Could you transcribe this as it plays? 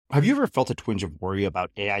Have you ever felt a twinge of worry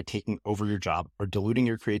about AI taking over your job or diluting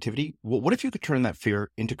your creativity? Well, what if you could turn that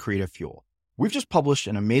fear into creative fuel? We've just published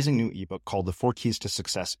an amazing new ebook called The 4 Keys to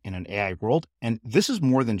Success in an AI World, and this is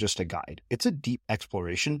more than just a guide. It's a deep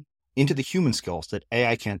exploration into the human skills that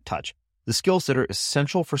AI can't touch, the skills that are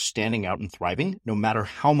essential for standing out and thriving, no matter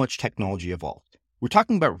how much technology evolves. We're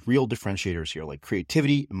talking about real differentiators here, like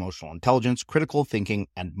creativity, emotional intelligence, critical thinking,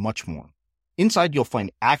 and much more. Inside, you'll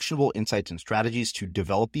find actionable insights and strategies to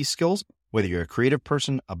develop these skills, whether you're a creative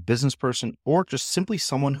person, a business person, or just simply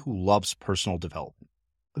someone who loves personal development.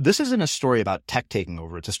 This isn't a story about tech taking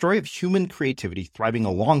over. It's a story of human creativity thriving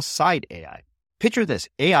alongside AI. Picture this,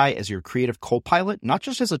 AI as your creative co-pilot, not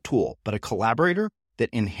just as a tool, but a collaborator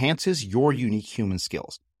that enhances your unique human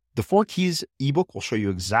skills. The 4 Keys ebook will show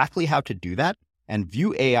you exactly how to do that and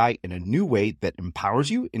view AI in a new way that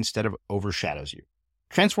empowers you instead of overshadows you.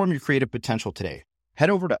 Transform your creative potential today. Head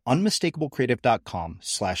over to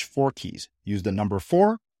unmistakablecreative.com/4keys. Use the number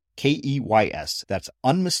 4, KEYS. That's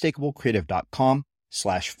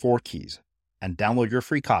unmistakablecreative.com/4keys and download your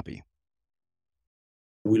free copy.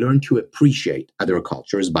 We learn to appreciate other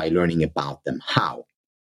cultures by learning about them. How?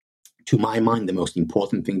 To my mind, the most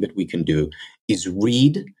important thing that we can do is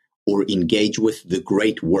read or engage with the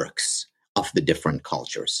great works of the different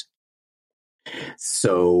cultures.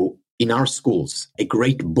 So, in our schools, a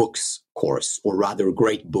great books course, or rather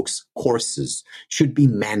great books courses, should be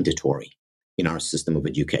mandatory in our system of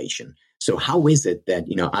education. So how is it that,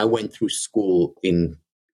 I went through school in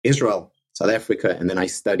Israel, South Africa, and then I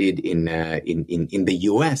studied in the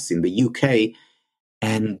US, in the UK,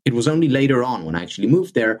 and it was only later on when I actually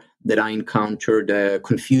moved there that I encountered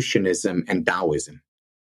Confucianism and Taoism.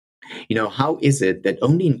 How is it that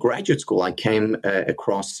only in graduate school I came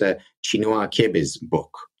across Chinua Achebe's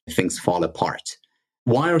book, Things Fall Apart?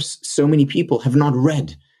 Why are so many people have not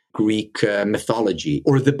read Greek mythology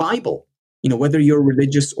or the Bible? Whether you're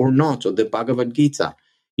religious or not, or the Bhagavad Gita,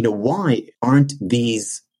 why aren't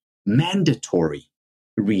these mandatory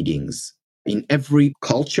readings in every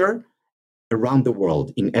culture around the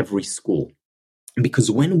world, in every school? Because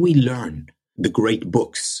when we learn the great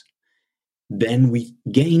books, then we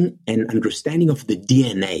gain an understanding of the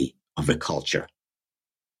DNA of a culture.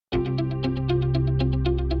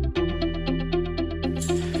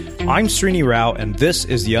 I'm Srini Rao, and this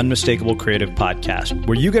is the Unmistakable Creative Podcast,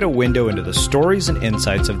 where you get a window into the stories and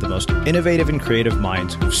insights of the most innovative and creative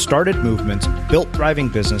minds who've started movements, built thriving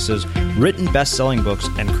businesses, written best-selling books,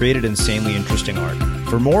 and created insanely interesting art.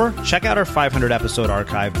 For more, check out our 500-episode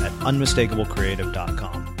archive at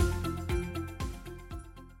unmistakablecreative.com.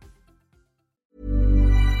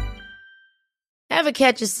 Ever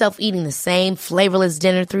catch yourself eating the same flavorless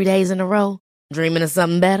dinner 3 days in a row? Dreaming of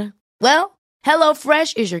something better? Well,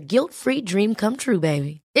 HelloFresh is your guilt-free dream come true,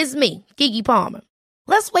 baby. It's me, Keke Palmer.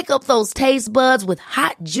 Let's wake up those taste buds with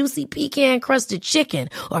hot, juicy pecan-crusted chicken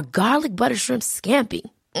or garlic butter shrimp scampi.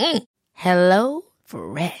 Hello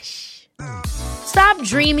Fresh. Stop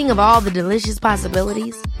dreaming of all the delicious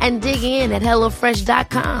possibilities and dig in at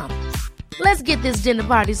HelloFresh.com. Let's get this dinner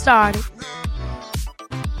party started.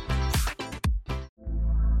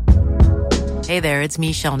 Hey there, it's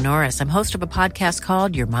Michelle Norris. I'm host of a podcast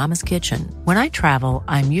called Your Mama's Kitchen. When I travel,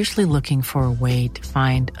 I'm usually looking for a way to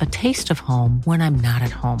find a taste of home when I'm not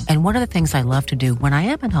at home. And one of the things I love to do when I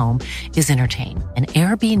am at home is entertain. And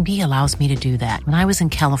Airbnb allows me to do that. When I was in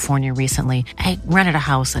California recently, I rented a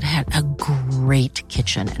house that had a great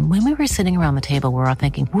kitchen. And when we were sitting around the table, we were all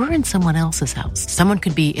thinking, we're in someone else's house. Someone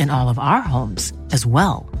could be in all of our homes as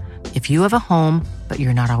well. If you have a home, but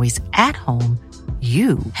you're not always at home,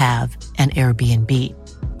 you have an Airbnb.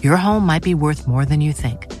 Your home might be worth more than you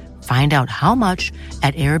think. Find out how much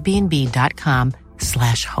at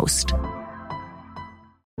airbnb.com/host.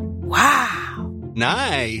 Wow.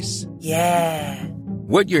 Nice. Yeah.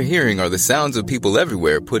 What you're hearing are the sounds of people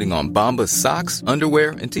everywhere putting on Bombas socks,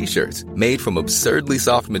 underwear, and T-shirts made from absurdly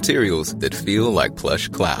soft materials that feel like plush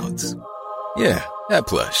clouds. Yeah, that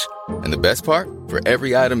plush. And the best part? For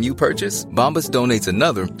every item you purchase, Bombas donates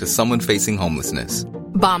another to someone facing homelessness.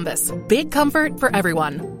 Bombas. Big comfort for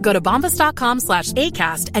everyone. Go to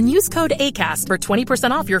bombas.com/ACAST and use code ACAST for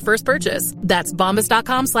 20% off your first purchase. That's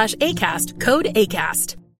bombas.com/ACAST. Code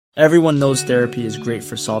ACAST. Everyone knows therapy is great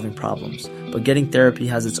for solving problems, but getting therapy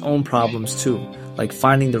has its own problems too, like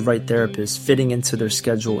finding the right therapist, fitting into their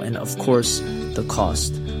schedule, and of course, the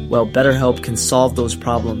cost. Well, BetterHelp can solve those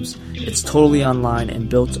problems. It's totally online and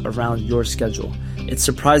built around your schedule. It's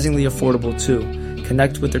surprisingly affordable too.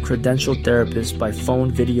 Connect with a credentialed therapist by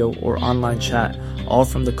phone, video, or online chat, all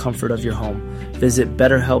from the comfort of your home. Visit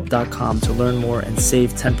BetterHelp.com to learn more and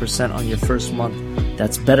save 10% on your first month.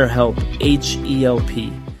 That's BetterHelp,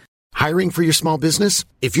 H-E-L-P. Hiring for your small business?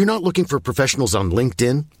 If you're not looking for professionals on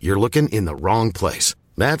LinkedIn, you're looking in the wrong place.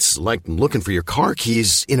 That's like looking for your car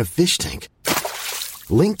keys in a fish tank.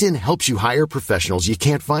 LinkedIn helps you hire professionals you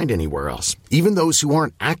can't find anywhere else, even those who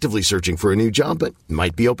aren't actively searching for a new job but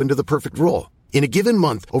might be open to the perfect role. In a given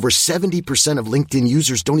month, over 70% of LinkedIn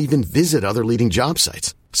users don't even visit other leading job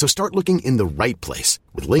sites. So start looking in the right place.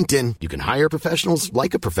 With LinkedIn, you can hire professionals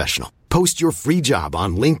like a professional. Post your free job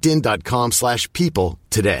on linkedin.com/people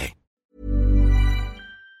today.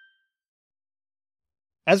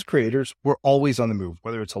 As creators, we're always on the move.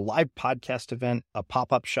 Whether it's a live podcast event, a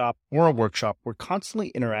pop-up shop, or a workshop, we're constantly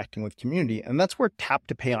interacting with community, and that's where Tap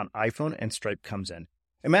to Pay on iPhone and Stripe comes in.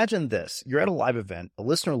 Imagine this. You're at a live event, a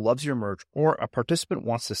listener loves your merch, or a participant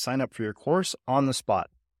wants to sign up for your course on the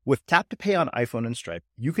spot. With Tap to Pay on iPhone and Stripe,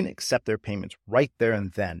 you can accept their payments right there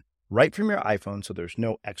and then, right from your iPhone, so there's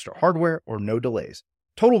no extra hardware or no delays.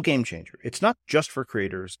 Total game changer. It's not just for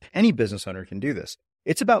creators. Any business owner can do this.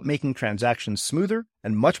 It's about making transactions smoother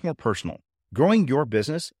and much more personal, growing your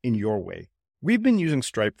business in your way. We've been using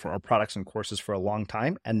Stripe for our products and courses for a long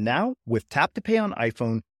time, and now with Tap to Pay on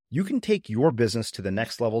iPhone, you can take your business to the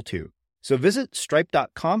next level too. So visit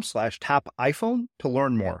stripe.com/tap iPhone to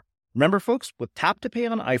learn more. Remember, folks, with Tap to Pay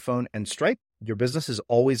on iPhone and Stripe, your business is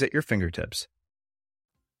always at your fingertips.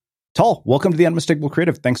 Tal, welcome to the Unmistakable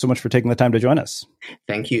Creative. Thanks so much for taking the time to join us.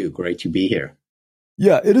 Thank you. Great to be here.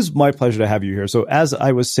 Yeah, it is my pleasure to have you here. So as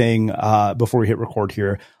I was saying before we hit record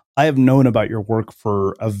here, I have known about your work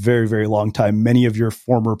for a very, very long time. Many of your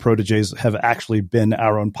former proteges have actually been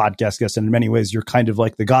our own podcast guests. And in many ways, you're kind of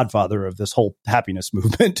like the godfather of this whole happiness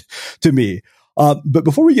movement to me. But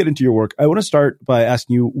before we get into your work, I want to start by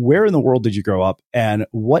asking you, where in the world did you grow up and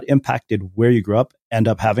what impact did where you grew up end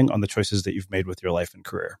up having on the choices that you've made with your life and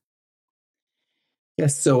career?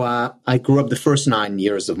 Yes, so I grew up the first 9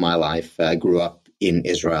 years of my life. I grew up in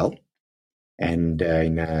Israel and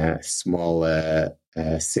in a small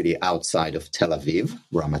city outside of Tel Aviv,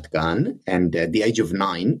 Ramat Gan. And at the age of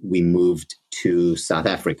 9, we moved to South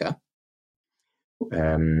Africa.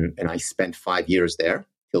 And I spent 5 years there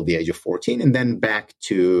till the age of 14, and then back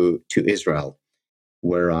to Israel,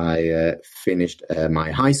 where I finished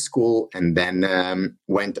my high school and then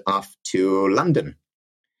went off to London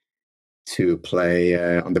to play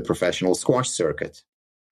on the professional squash circuit.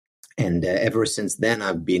 And ever since then,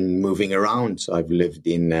 I've been moving around. So I've lived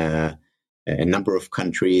in a number of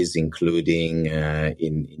countries, including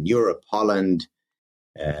in Europe, Holland,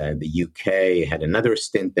 the UK, had another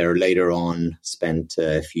stint there later on, spent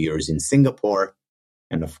a few years in Singapore,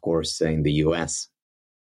 and of course in the US.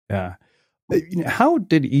 Yeah. How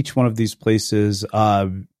did each one of these places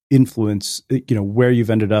influence, where you've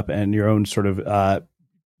ended up and your own sort of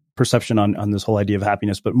perception on this whole idea of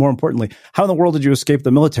happiness? But more importantly, how in the world did you escape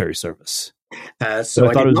the military service? So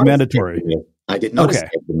I thought it was mandatory. I did not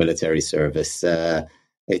escape the military service.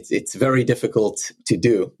 It's very difficult to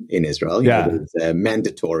do in Israel. It's a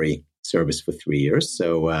mandatory service for 3 years.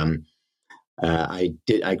 So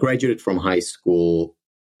I graduated from high school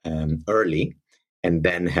early, and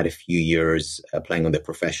then had a few years playing on the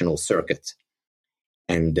professional circuit.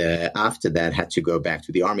 And after that, had to go back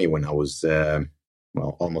to the army when I was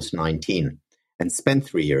almost 19, and spent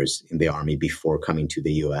 3 years in the army before coming to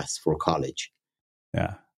the US for college.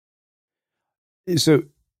 Yeah. So,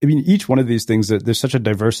 I mean, each one of these things, there's such a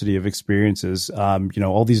diversity of experiences,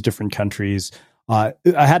 all these different countries. I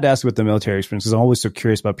had to ask about the military experience because I'm always so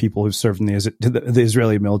curious about people who've served in the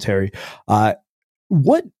Israeli military.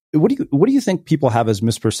 What do you think people have as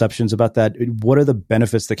misperceptions about that? What are the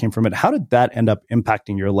benefits that came from it? How did that end up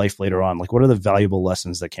impacting your life later on? Like, what are the valuable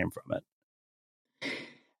lessons that came from it?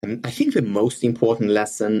 I think the most important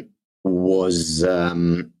lesson was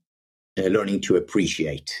learning to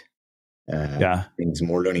appreciate things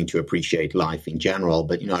more, learning to appreciate life in general.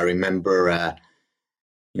 But, I remember,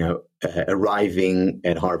 arriving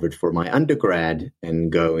at Harvard for my undergrad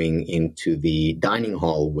and going into the dining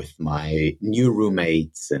hall with my new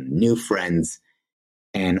roommates and new friends.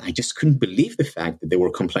 And I just couldn't believe the fact that they were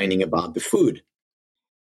complaining about the food.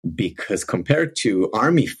 Because compared to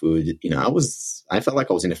army food, I felt like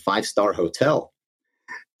I was in a 5-star hotel.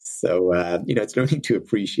 So, it's learning to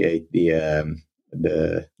appreciate the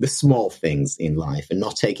small things in life and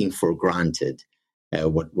not taking for granted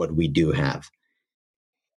what we do have.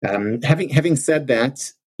 Having said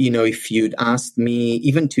that, if you'd asked me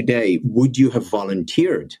even today, would you have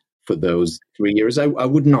volunteered for those 3 years? I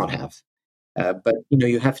would not have. But,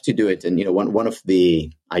 you have to do it. And, one of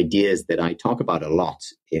the ideas that I talk about a lot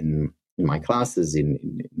in my classes,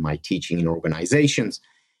 in my teaching in organizations,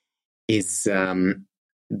 is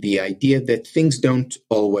the idea that things don't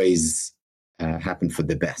always happen for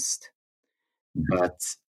the best. But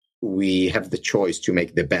we have the choice to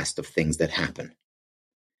make the best of things that happen.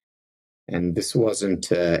 And this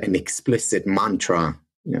wasn't an explicit mantra,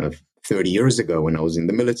 30 years ago when I was in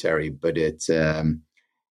the military, but it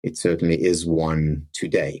certainly is one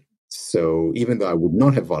today. So even though I would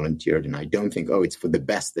not have volunteered, and I don't think, it's for the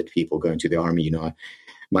best that people go into the army,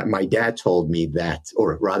 my dad told me that,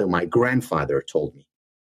 or rather my grandfather told me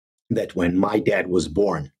that when my dad was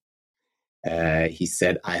born, he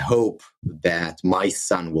said, I hope that my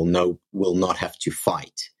son will not have to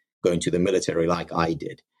fight going to the military like I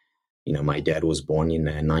did. My dad was born in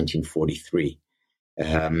 1943.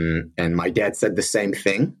 And my dad said the same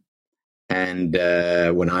thing. And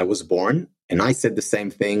when I was born, and I said the same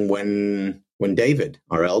thing when David,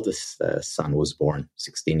 our eldest son, was born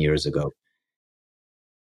 16 years ago.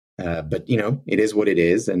 But it is what it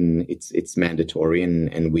is, and it's mandatory,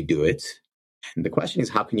 and we do it. And the question is,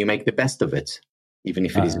 how can you make the best of it, even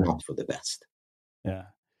if it is not for the best? Yeah.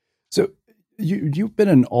 So you've been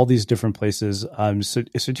in all these different places. So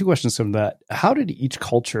two questions from that. How did each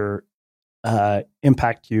culture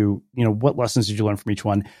impact you? What lessons did you learn from each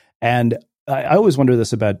one? And I always wonder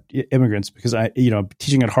this about immigrants, because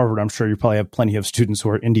teaching at Harvard, I'm sure you probably have plenty of students who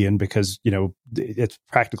are Indian, because, it's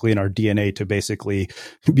practically in our DNA to basically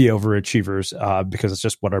be overachievers, because it's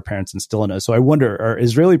just what our parents instill in us. So I wonder, are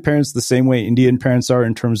Israeli parents the same way Indian parents are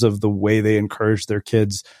in terms of the way they encourage their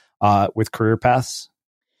kids with career paths?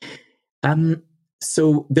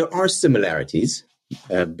 So there are similarities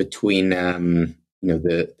between,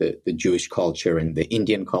 the Jewish culture and the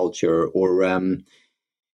Indian culture, or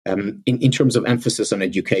in terms of emphasis on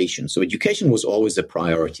education. So education was always a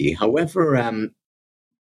priority. However,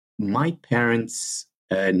 my parents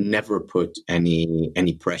never put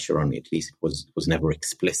any pressure on me. At least it was never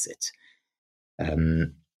explicit.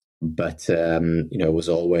 But it was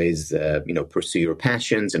always, pursue your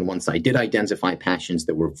passions. And once I did identify passions,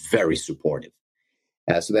 they were very supportive.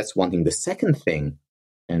 So that's one thing. The second thing,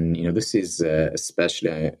 and, this is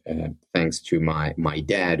especially thanks to my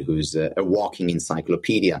dad, who's a walking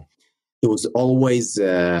encyclopedia. It was always,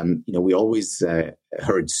 we always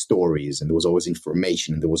heard stories, and there was always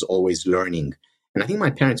information, and there was always learning. And I think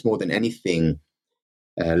my parents, more than anything,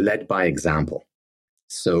 led by example.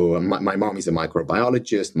 So my mom is a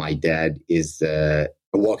microbiologist. My dad is a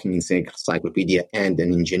walking encyclopedia and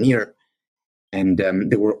an engineer. And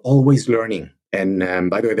they were always learning. And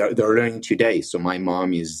by the way, they're learning today. So my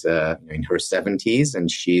mom is in her 70s, and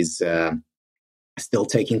she's still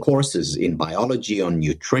taking courses in biology, on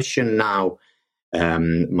nutrition now.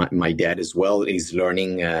 My dad as well is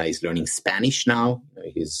learning Spanish now.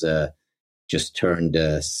 He's just turned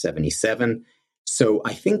 77. So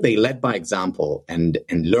I think they led by example, and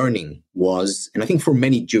learning was, and I think for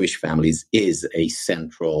many Jewish families, is a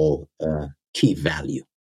central key value.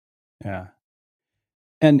 Yeah.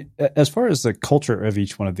 And as far as the culture of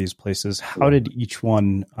each one of these places, how did each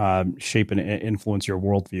one shape and influence your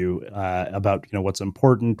worldview about what's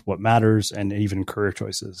important, what matters, and even career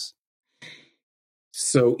choices?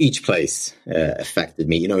 So each place affected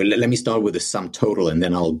me. Let me start with the sum total, and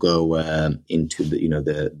then I'll go into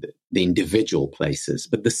the individual places.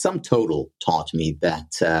 But the sum total taught me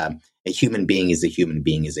that a human being is a human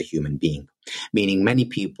being is a human being, meaning many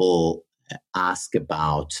people ask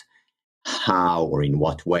about how or in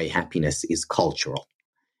what way happiness is cultural.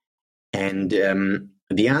 And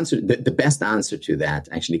the best answer to that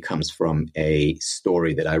actually comes from a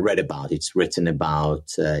story that I read about. It's written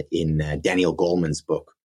about in Daniel Goleman's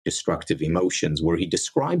book, Destructive Emotions, where he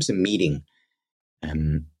describes a meeting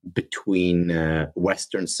between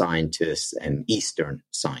Western scientists and Eastern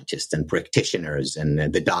scientists and practitioners.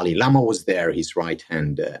 And the Dalai Lama was there, his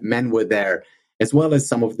right-hand men were there, as well as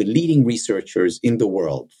some of the leading researchers in the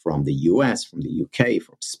world, from the US, from the UK,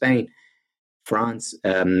 from Spain, France,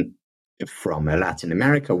 from Latin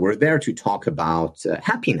America, were there to talk about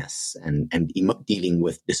happiness and dealing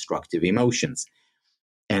with destructive emotions.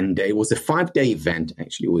 And it was a 5-day event,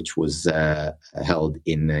 actually, which was held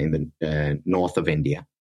in the north of India.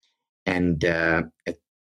 And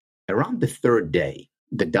around the third day,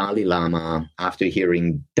 the Dalai Lama, after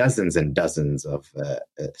hearing dozens and dozens of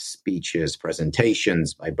speeches,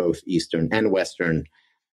 presentations by both Eastern and Western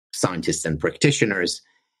scientists and practitioners,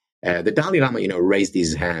 the Dalai Lama, raised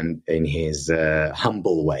his hand in his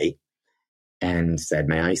humble way and said,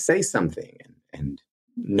 "May I say something?" And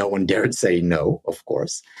no one dared say no, of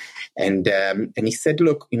course. And he said,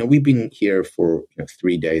 "Look, we've been here for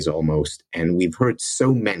 3 days almost, and we've heard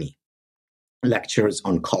so many lectures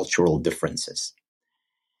on cultural differences.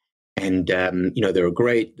 And, they're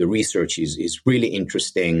great. The research is really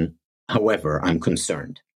interesting. However, I'm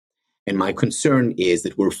concerned And my concern is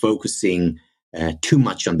that we're focusing too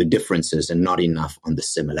much on the differences and not enough on the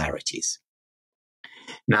similarities.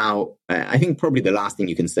 Now, I think probably the last thing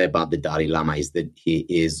you can say about the Dalai Lama is that he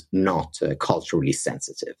is not culturally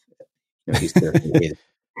sensitive. He certainly is.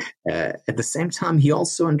 At the same time, he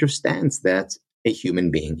also understands that a human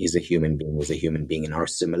being is a human being is a human being, and our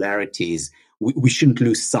similarities, we shouldn't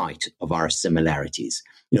lose sight of our similarities.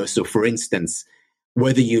 So for instance,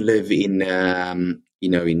 whether you live in in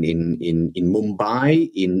Mumbai,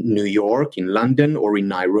 in New York, in London, or in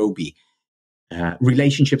Nairobi,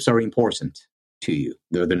 relationships are important to you.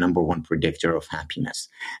 They're the number one predictor of happiness.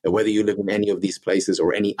 Whether you live in any of these places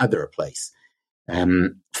or any other place,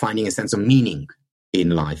 finding a sense of meaning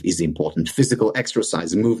in life is important. Physical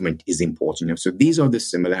exercise, movement is important. So these are the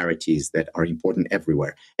similarities that are important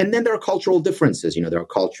everywhere. And then there are cultural differences. There are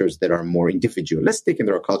cultures that are more individualistic, and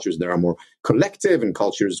there are cultures that are more collective, and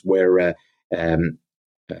cultures where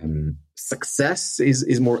success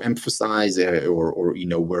is more emphasized, or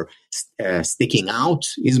where sticking out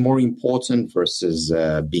is more important versus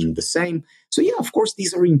being the same. So yeah, of course,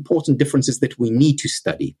 these are important differences that we need to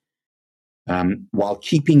study, while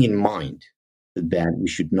keeping in mind that we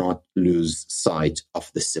should not lose sight of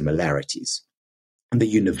the similarities and the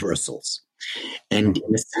universals. And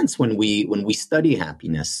in a sense, when we study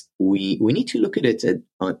happiness, we need to look at it.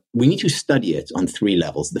 We need to study it on three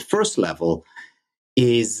levels. The first level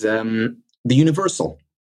is the universal,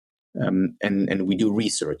 and we do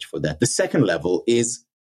research for that. The second level is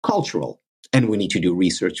cultural, and we need to do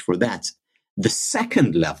research for that. The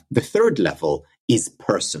third level is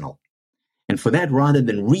personal. And for that, rather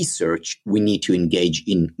than research, we need to engage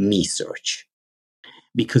in me-search,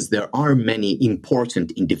 because there are many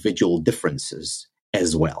important individual differences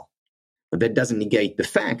as well. But that doesn't negate the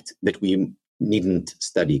fact that we needn't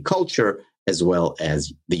study culture as well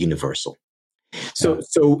as the universal. So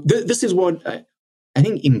this is what I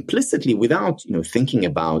think implicitly, without thinking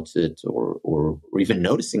about it or even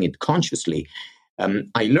noticing it consciously,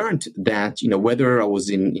 I learned that whether I was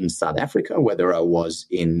in South Africa, whether I was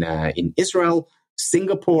in Israel,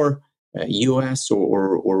 Singapore, US,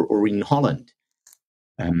 or in Holland,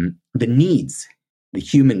 the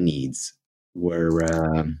human needs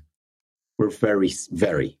were very,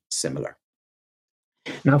 very similar.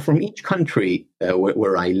 Now, from each country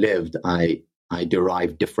where I lived, I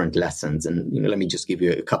derived different lessons, and let me just give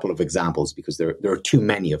you a couple of examples, because there are too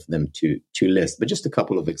many of them to list, but just a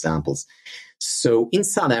couple of examples. So in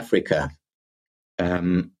South Africa,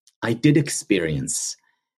 I did experience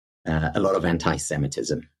a lot of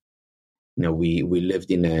anti-Semitism. We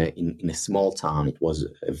lived in a small town. It was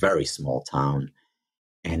a very small town,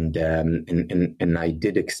 and I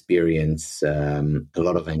did experience a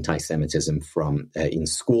lot of anti-Semitism from in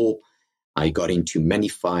school. I got into many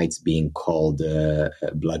fights, being called a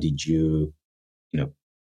bloody Jew,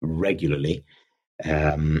 regularly.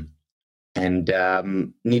 And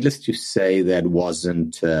needless to say, that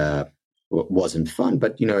wasn't fun.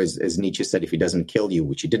 But, as Nietzsche said, if it doesn't kill you,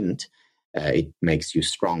 which it didn't, it makes you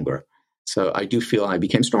stronger. So I do feel I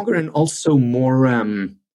became stronger, and also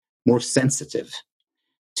more sensitive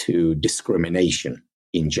to discrimination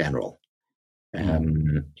in general.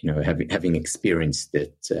 Having experienced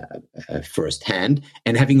it firsthand,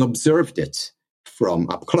 and having observed it from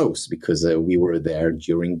up close, because we were there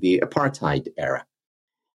during the apartheid era.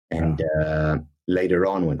 And later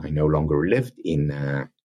on, when I no longer lived in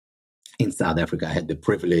South Africa, I had the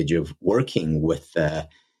privilege of working with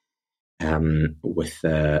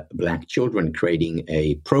Black children, creating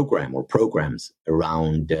a program or programs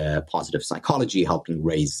around positive psychology, helping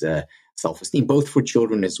raise self-esteem, both for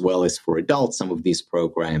children as well as for adults. Some of these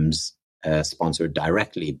programs sponsored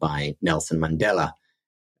directly by Nelson Mandela,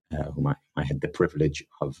 whom I had the privilege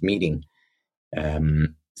of meeting.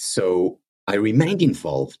 So I remained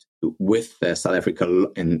involved with South Africa,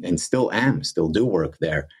 and still do work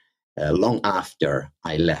there long after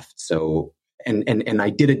I left. So, and I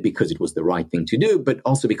did it because it was the right thing to do, but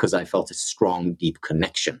also because I felt a strong, deep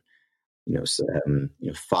connection.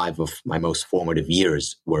 5 of my most formative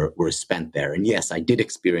years were spent there. And yes, I did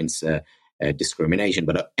experience discrimination,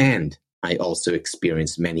 and I also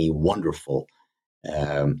experienced many wonderful,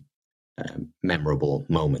 memorable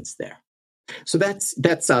moments there. So that's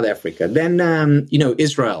South Africa. Then,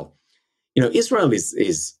 Israel. Israel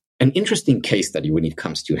is an interesting case study when it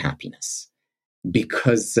comes to happiness,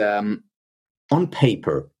 because on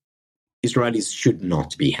paper, Israelis should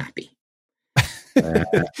not be happy.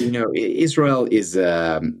 Israel is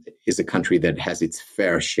a country that has its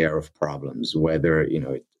fair share of problems, whether,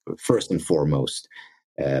 first and foremost,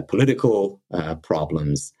 political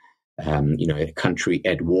problems, a country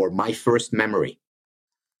at war. My first memory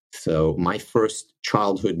So my first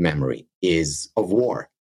childhood memory is of war.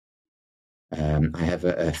 I have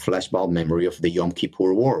a flashbulb memory of the Yom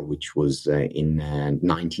Kippur War, which was in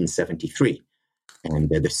 1973, and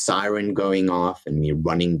the siren going off, and me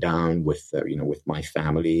running down with my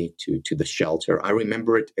family to the shelter. I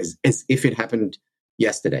remember it as if it happened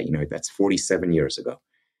yesterday. That's 47 years ago.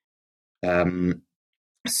 And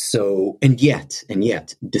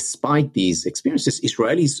yet, despite these experiences,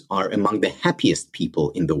 Israelis are among the happiest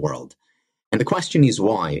people in the world. And the question is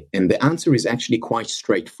why? And the answer is actually quite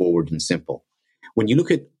straightforward and simple. When you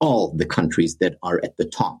look at all the countries that are at the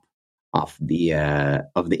top of the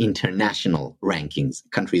international rankings,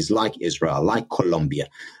 countries like Israel, like Colombia,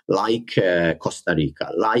 like Costa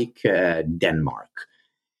Rica, like Denmark,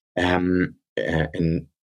 and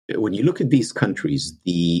when you look at these countries,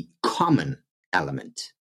 the common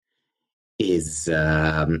element is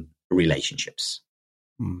relationships.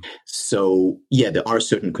 So, there are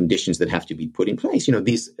certain conditions that have to be put in place.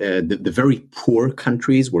 The very poor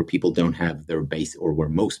countries where people don't have their basic, or where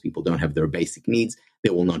most people don't have their basic needs,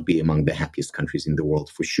 they will not be among the happiest countries in the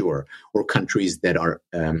world for sure. Or countries that are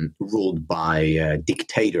ruled by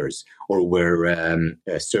dictators, or where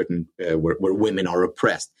where women are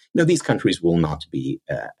oppressed. These countries will not be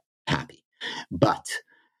happy. But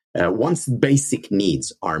once basic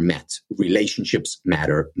needs are met, relationships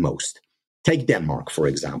matter most. Take Denmark, for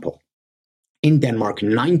example. In Denmark,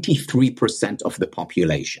 93% of the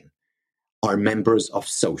population are members of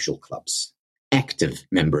social clubs, active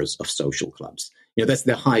members of social clubs. That's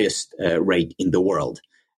the highest rate in the world.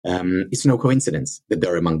 It's no coincidence that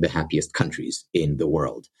they're among the happiest countries in the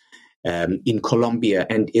world. In Colombia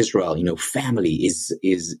and Israel, family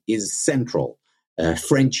is central.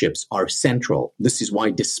 Friendships are central. This is why,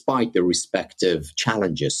 despite the respective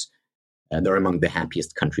challenges, they're among the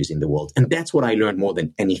happiest countries in the world. And that's what I learned more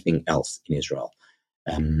than anything else in Israel.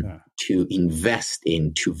 To invest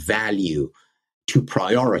in, to value, to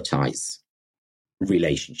prioritize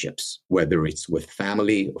relationships, whether it's with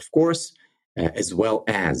family, of course, as well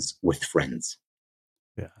as with friends.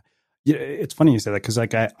 Yeah, it's funny you say that, because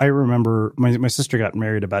I remember my sister got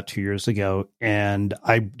married about 2 years ago, and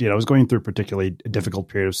I was going through a particularly difficult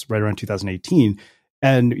period. It was right around 2018.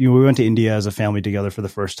 And we went to India as a family together for the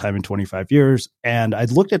first time in 25 years. And I'd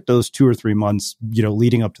looked at those 2 or 3 months,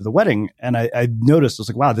 leading up to the wedding. And I noticed, I was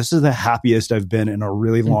like, wow, this is the happiest I've been in a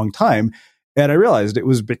really long time. And I realized it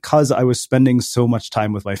was because I was spending so much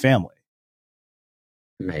time with my family.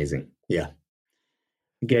 Amazing. Yeah.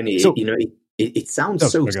 Again, it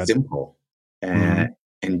sounds so simple. And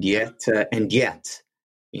yet,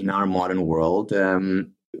 in our modern world,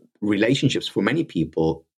 relationships for many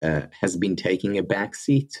people has been taking a back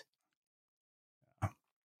seat.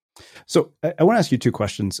 So I want to ask you 2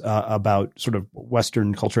 questions about sort of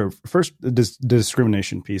Western culture. First, the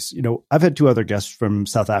discrimination piece. I've had 2 other guests from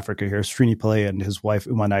South Africa here, Srini Pillay and his wife,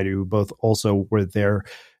 Uma Naidu, who both also were there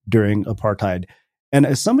during apartheid. And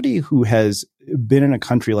as somebody who has been in a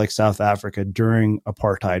country like South Africa during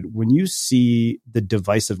apartheid, when you see the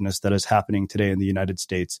divisiveness that is happening today in the United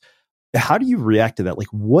States, how do you react to that? Like,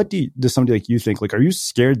 what does somebody like you think? Like, are you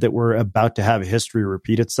scared that we're about to have history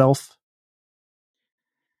repeat itself?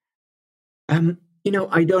 I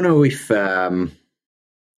don't know if, I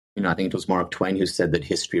think it was Mark Twain who said that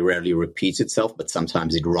history rarely repeats itself, but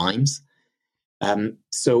sometimes it rhymes.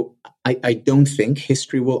 So I don't think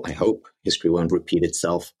I hope history won't repeat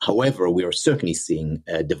itself. However, we are certainly seeing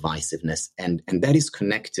divisiveness, and that is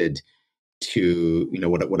connected to,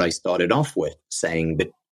 what I started off with, saying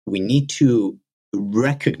that we need to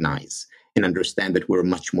recognize and understand that we're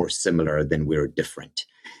much more similar than we're different.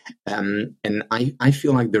 And I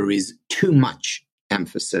feel like there is too much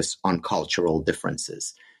emphasis on cultural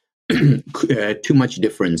differences, too much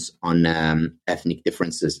difference on ethnic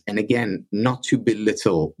differences. And again, not to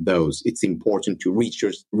belittle those. It's important to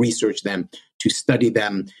research them, to study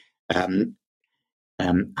them.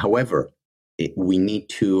 However, we need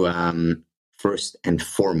to first and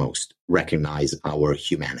foremost recognize our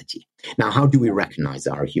humanity. Now, how do we recognize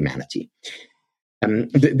our humanity?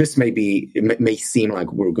 This may seem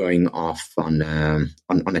like we're going off on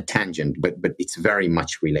a tangent, but it's very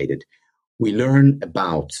much related. We learn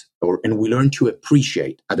about, and we learn to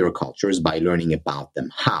appreciate other cultures by learning about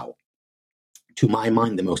them. How? To my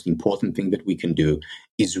mind, the most important thing that we can do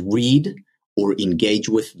is read or engage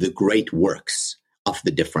with the great works of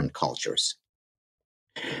the different cultures.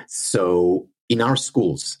 So in our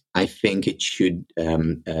schools, I think it should,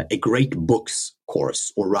 a great books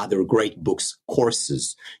course, or rather great books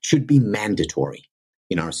courses, should be mandatory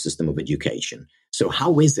in our system of education. So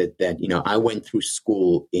how is it that, I went through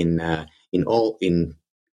school in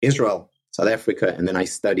Israel South Africa, and then I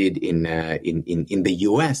studied in the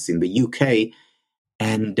US, in the UK,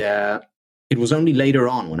 and it was only later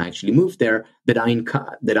on when I actually moved there that I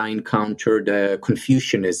encountered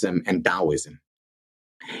Confucianism and Taoism.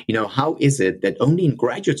 How is it that only in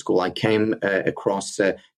graduate school I came across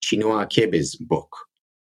Chinua Achebe's book,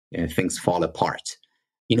 Things Fall Apart?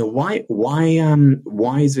 Why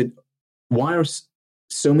are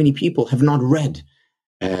so many people have not read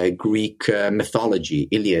Greek mythology,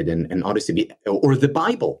 Iliad and Odyssey, or the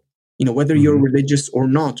Bible? Whether you're religious or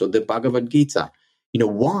not, or the Bhagavad Gita.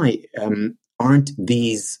 Why aren't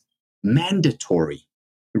these mandatory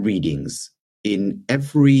readings in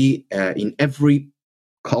every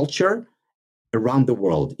culture around the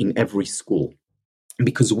world, in every school?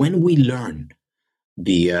 Because when we learn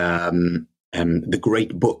the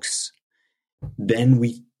great books, then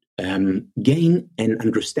we gain an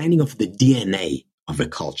understanding of the DNA of a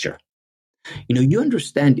culture. You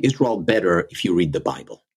understand Israel better if you read the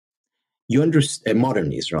Bible. You understand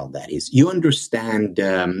modern Israel, that is. You understand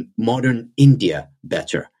modern India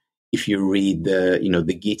better if you read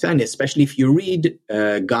the Gita, and especially if you read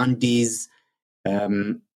Gandhi's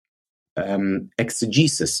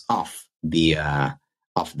exegesis of the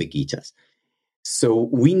Gitas. So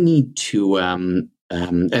we need to, and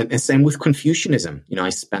same with Confucianism. I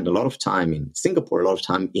spent a lot of time in Singapore, a lot of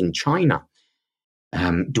time in China.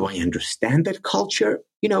 Do I understand that culture?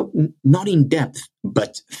 Not in depth,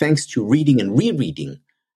 but thanks to reading and rereading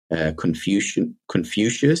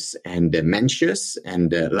Confucius and Mencius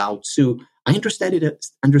and Lao Tzu, I understand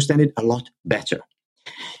it a lot better.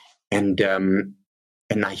 And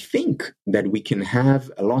I think that we can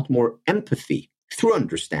have a lot more empathy through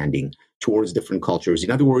understanding towards different cultures.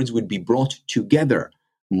 In other words, we'd be brought together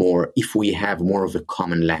more if we have more of a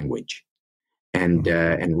common language. And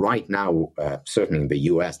right now, certainly in the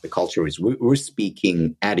U.S., the culture is we're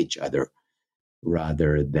speaking at each other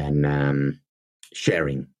rather than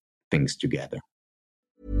sharing things together.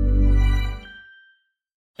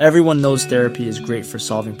 Everyone knows therapy is great for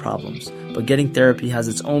solving problems, but getting therapy has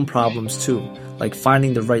its own problems too, like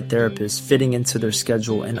finding the right therapist, fitting into their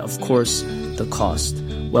schedule, and of course, the cost.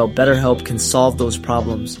 Well, BetterHelp can solve those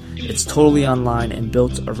problems. It's totally online and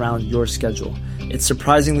built around your schedule. It's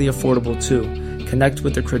surprisingly affordable too. Connect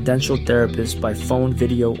with a credentialed therapist by phone,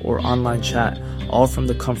 video, or online chat, all from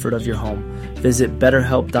the comfort of your home. Visit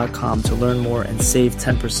BetterHelp.com to learn more and save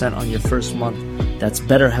 10% on your first month. That's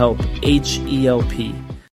BetterHelp, H-E-L-P.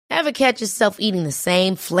 Ever catch yourself eating the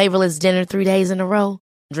same flavorless dinner 3 days in a row?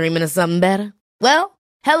 Dreaming of something better? Well,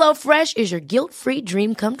 HelloFresh is your guilt-free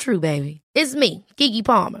dream come true, baby. It's me, Keke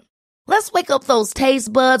Palmer. Let's wake up those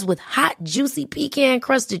taste buds with hot, juicy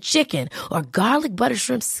pecan-crusted chicken or garlic butter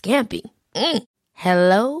shrimp scampi.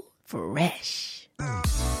 Hello Fresh.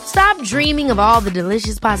 Stop dreaming of all the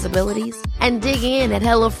delicious possibilities and dig in at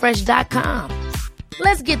HelloFresh.com.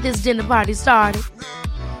 Let's get this dinner party started.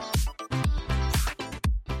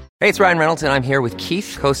 Hey, it's Ryan Reynolds, and I'm here with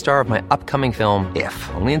Keith, co-star of my upcoming film, If,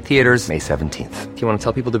 only in theaters May 17th. Do you want to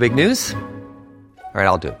tell people the big news? All right,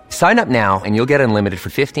 I'll do it. Sign up now and you'll get unlimited for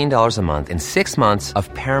 $15 a month and 6 months of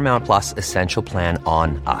Paramount Plus Essential Plan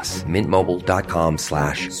on us.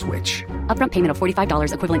 MintMobile.com/switch. Upfront payment of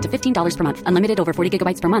 $45 equivalent to $15 per month. Unlimited over 40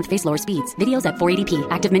 gigabytes per month. Face lower speeds. Videos at 480p.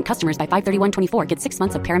 Active Mint customers by 531.24 get 6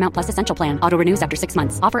 months of Paramount Plus Essential Plan. Auto renews after 6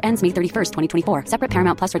 months. Offer ends May 31st, 2024. Separate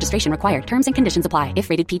Paramount Plus registration required. Terms and conditions apply if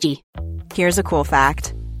rated PG. Here's a cool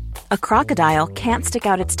fact. A crocodile can't stick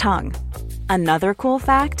out its tongue. Another cool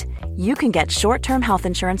fact, you can get short-term health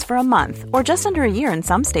insurance for a month or just under a year in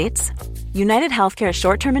some states. United Healthcare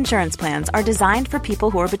short-term insurance plans are designed for people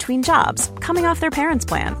who are between jobs, coming off their parents'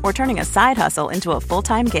 plan, or turning a side hustle into a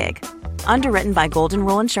full-time gig. Underwritten by Golden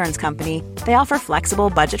Rule Insurance Company, they offer flexible,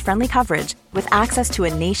 budget-friendly coverage with access to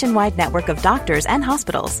a nationwide network of doctors and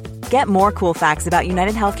hospitals. Get more cool facts about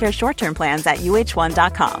United Healthcare short-term plans at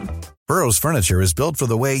uh1.com. Burrow's furniture is built for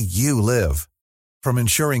the way you live. From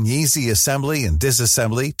ensuring easy assembly and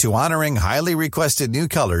disassembly to honoring highly requested new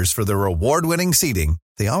colors for their award-winning seating,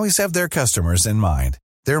 they always have their customers in mind.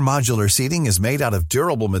 Their modular seating is made out of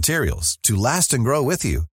durable materials to last and grow with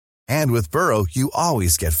you. And with Burrow, you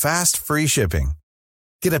always get fast, free shipping.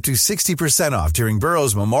 Get up to 60% off during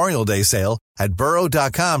Burrow's Memorial Day sale at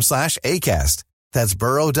burrow.com/ACAST. That's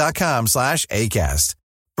burrow.com/ACAST.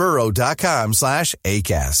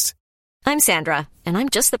 burrow.com/ACAST. I'm Sandra, and I'm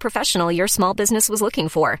just the professional your small business was looking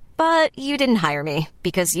for. But you didn't hire me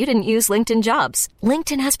because you didn't use LinkedIn Jobs.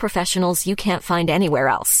 LinkedIn has professionals you can't find anywhere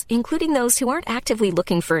else, including those who aren't actively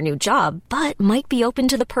looking for a new job, but might be open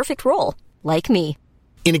to the perfect role, like me.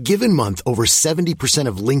 In a given month, over 70%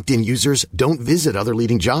 of LinkedIn users don't visit other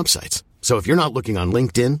leading job sites. So if you're not looking on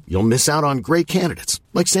LinkedIn, you'll miss out on great candidates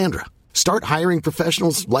like Sandra. Start hiring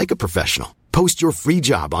professionals like a professional. Post your free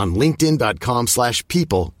job on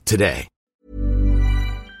linkedin.com/people today.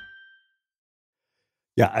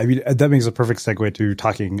 Yeah, I mean, that makes a perfect segue to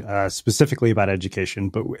talking specifically about education.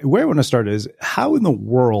 But where I want to start is, how in the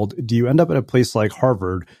world do you end up at a place like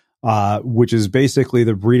Harvard, which is basically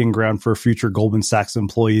the breeding ground for future Goldman Sachs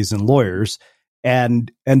employees and lawyers,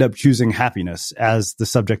 and end up choosing happiness as the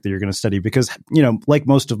subject that you're going to study? Because, like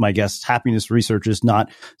most of my guests, happiness research is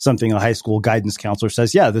not something a high school guidance counselor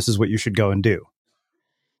says, yeah, this is what you should go and do.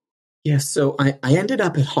 Yeah, so I ended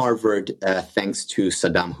up at Harvard thanks to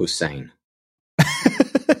Saddam Hussein.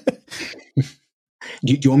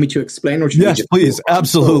 Do you want me to explain? Or should yes, please.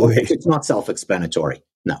 Absolutely. It's not self-explanatory.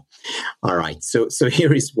 No. All right. So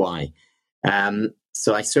here is why.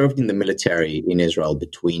 So I served in the military in Israel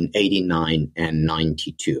between 89 and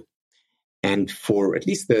 92. And for at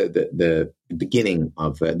least the beginning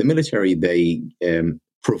of the military, they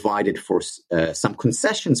provided for some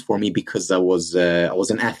concessions for me because I was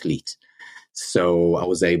an athlete. So I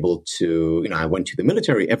was able to, I went to the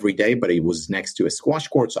military every day, but it was next to a squash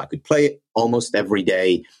court, so I could play almost every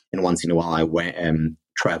day. And once in a while, I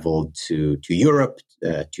traveled to Europe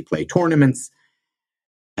to play tournaments.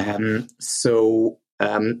 So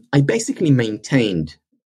I basically maintained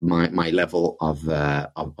my level of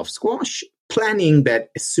squash, planning that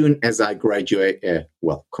as soon as I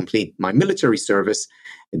complete my military service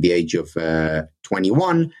at the age of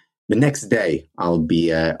 21, the next day I'll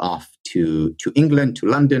be off to England, to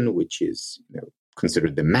London, which is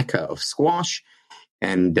considered the Mecca of squash,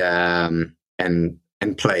 and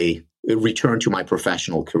return to my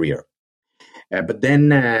professional career. But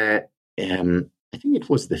then I think it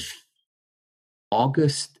was the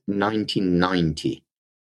August 1990,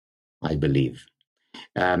 I believe,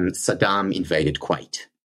 Saddam invaded Kuwait.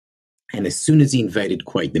 And as soon as he invaded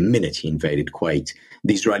Kuwait, the minute he invaded Kuwait,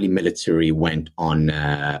 the Israeli military went on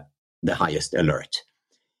the highest alert.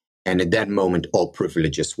 And at that moment, all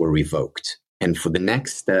privileges were revoked. And for the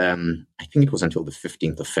next, I think it was until the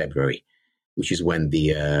 15th of February, which is when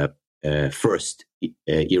the first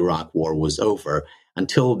Iraq war was over.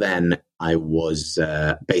 Until then, I was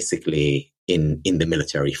basically in the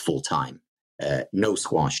military full time. No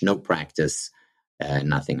squash, no practice,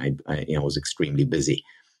 nothing. I was extremely busy.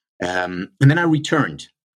 And then I returned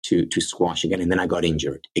to squash again, and then I got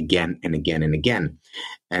injured again and again and again.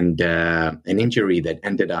 And an injury that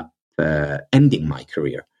ended up ending my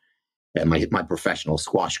career, my professional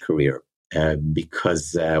squash career,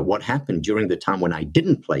 because what happened during the time when I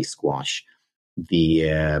didn't play squash,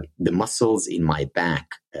 the muscles in my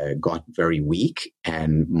back got very weak,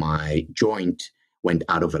 and my joint went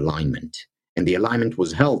out of alignment. And the alignment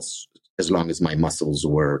was held as long as my muscles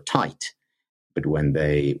were tight. But when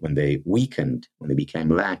they weakened, when they became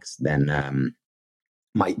lax, then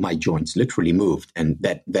my joints literally moved, and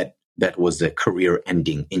that was a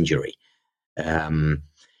career-ending injury. And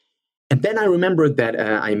then I remembered that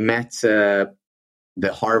I met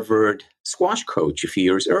the Harvard squash coach a few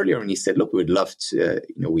years earlier, and he said, "Look, we'd love to.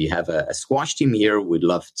 We have a squash team here. We'd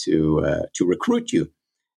love to recruit you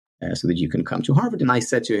so that you can come to Harvard." And I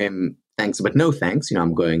said to him, "Thanks, but no thanks.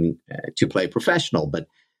 I'm going to play professional." But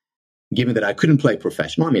given that I couldn't play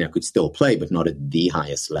professional, I could still play, but not at the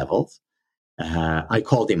highest levels. I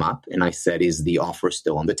called him up and I said, "Is the offer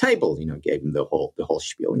still on the table?" Gave him the whole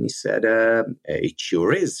spiel, and he said, "It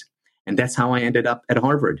sure is." And that's how I ended up at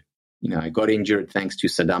Harvard. I got injured thanks to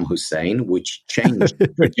Saddam Hussein, which changed the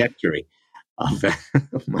trajectory of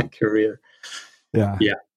my career. Yeah.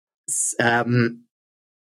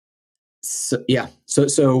 So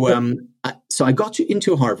I got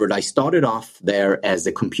into Harvard. I started off there as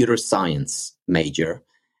a computer science major.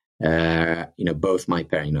 Both my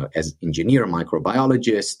parents, as engineer,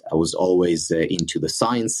 microbiologist, I was always into the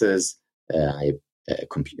sciences. I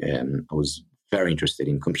was very interested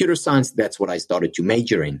in computer science. That's what I started to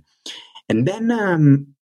major in. And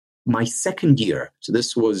then my second year, so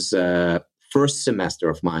this was first semester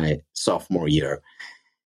of my sophomore year,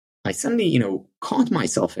 I suddenly, caught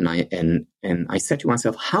myself and I said to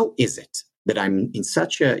myself, how is it that I'm in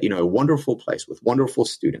such a wonderful place with wonderful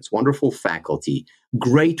students, wonderful faculty,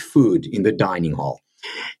 great food in the dining hall,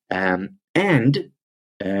 and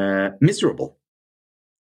miserable?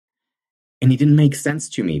 And it didn't make sense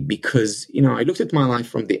to me because, I looked at my life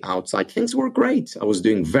from the outside. Things were great. I was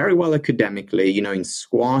doing very well academically. In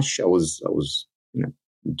squash, I was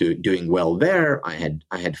doing well there. I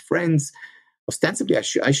had friends. Ostensibly,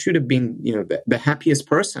 I should have been, the happiest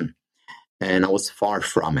person, and I was far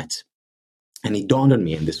from it. And it dawned on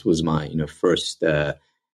me, and this was my, first,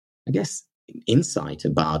 insight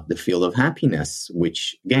about the field of happiness,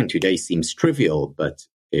 which again today seems trivial, but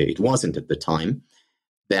it wasn't at the time,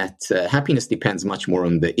 that happiness depends much more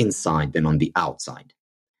on the inside than on the outside.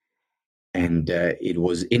 And it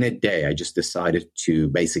was in a day I just decided to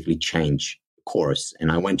basically change course.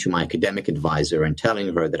 And I went to my academic advisor and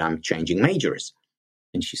telling her that I'm changing majors.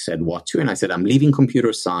 And she said, what to? And I said, I'm leaving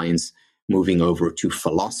computer science, moving over to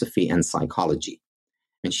philosophy and psychology.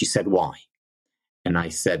 And she said, why? And I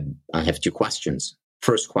said, I have two questions.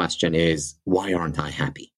 First question is, why aren't I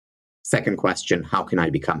happy? Second question, how can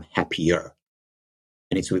I become happier?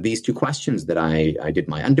 And it's with these two questions that I did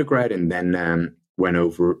my undergrad and then went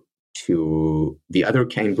over to the other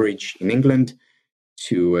Cambridge in England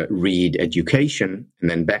to read education, and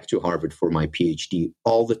then back to Harvard for my PhD,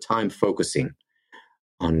 all the time focusing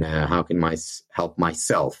on how can I help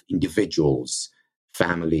myself, individuals,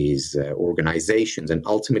 families, organizations, and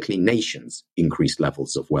ultimately nations increase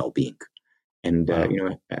levels of well-being. And I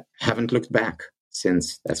haven't looked back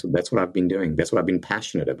since. That's what I've been doing. That's what I've been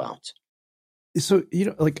passionate about. So,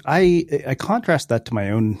 I contrast that to my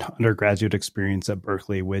own undergraduate experience at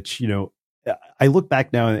Berkeley, which, I look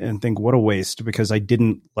back now and think what a waste, because I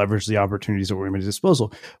didn't leverage the opportunities that were at my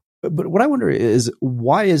disposal. But what I wonder is,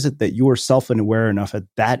 why is it that you are self-aware enough at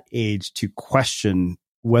that age to question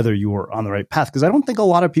whether you are on the right path? Because I don't think a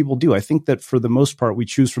lot of people do. I think that for the most part, we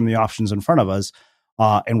choose from the options in front of us,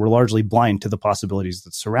 and we're largely blind to the possibilities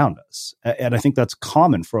that surround us. And I think that's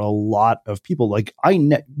common for a lot of people. Like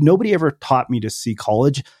nobody ever taught me to see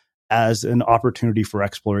college as an opportunity for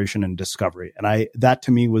exploration and discovery. And that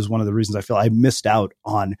to me was one of the reasons I feel I missed out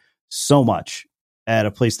on so much at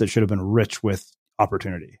a place that should have been rich with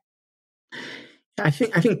opportunity. I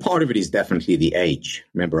think part of it is definitely the age.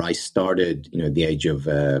 Remember, I started, at the age of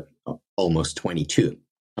almost 22.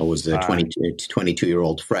 I was a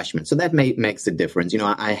 22-year-old freshman. So that makes a difference.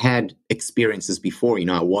 I had experiences before.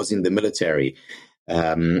 I was in the military.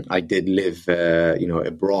 I did live,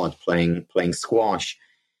 abroad playing squash.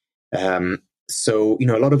 So, a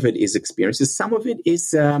lot of it is experiences. Some of it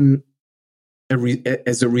is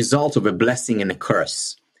as a result of a blessing and a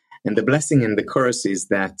curse. And the blessing and the curse is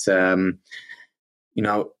that,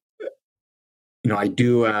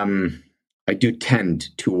 I do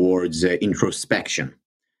tend towards introspection.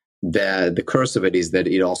 The curse of it is that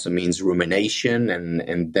it also means rumination,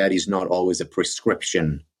 and that is not always a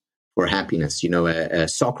prescription for happiness.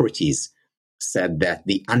 Socrates said that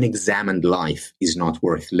the unexamined life is not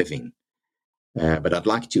worth living. But I'd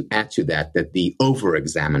like to add to that the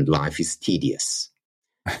over-examined life is tedious.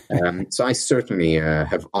 So I certainly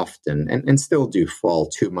have often and still do fall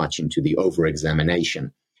too much into the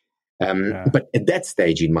over-examination. But at that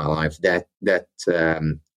stage in my life, that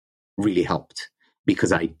really helped,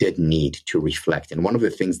 because I did need to reflect. And one of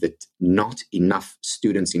the things that not enough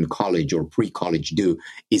students in college or pre-college do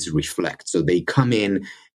is reflect. So they come in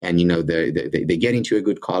and, they get into a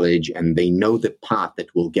good college and they know the path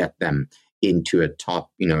that will get them into a top,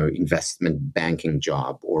 investment banking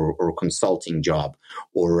job or consulting job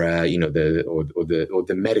or,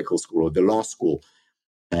 the medical school or the law school,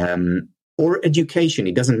 or education.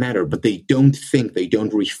 It doesn't matter, but they don't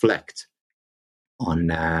reflect on,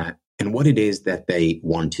 and what it is that they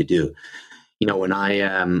want to do.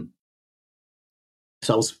 When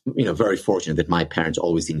so I was, very fortunate that my parents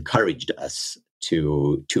always encouraged us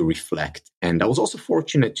to reflect. And I was also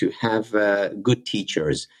fortunate to have good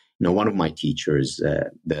teachers. One of my teachers,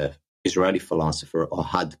 the Israeli philosopher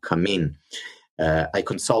Ohad Kamin, I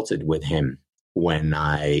consulted with him when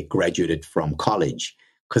I graduated from college,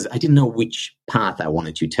 because I didn't know which path I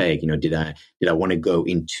wanted to take. Did I want to go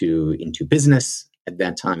into business? At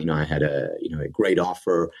that time, I had a great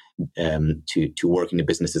offer to work in the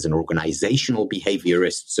business as an organizational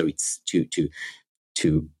behaviorist. So it's to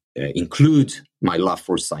include my love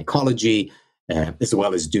for psychology, as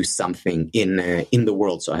well as do something in the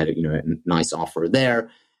world. So I had a nice offer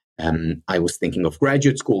there. I was thinking of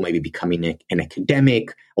graduate school, maybe becoming an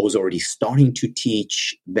academic. I was already starting to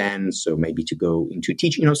teach then, so maybe to go into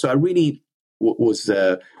teaching. So I really was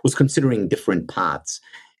considering different paths.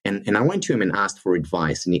 And I went to him and asked for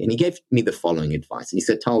advice, and he gave me the following advice. And he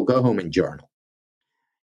said, Tal, go home and journal.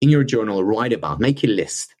 In your journal, make a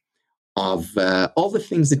list of all the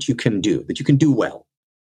things that you can do well.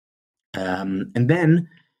 And then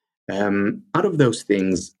out of those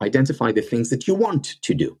things, identify the things that you want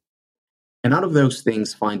to do. And out of those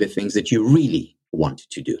things, find the things that you really want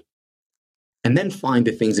to do. And then find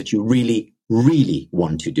the things that you really, really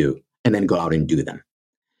want to do, and then go out and do them.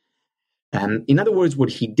 In other words, what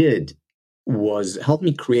he did was help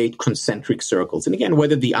me create concentric circles. And again,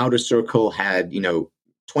 whether the outer circle had,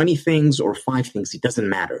 20 things or 5 things, it doesn't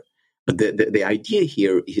matter. But the idea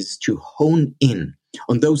here is to hone in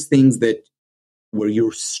on those things that where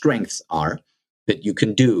your strengths are, that you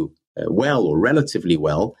can do well or relatively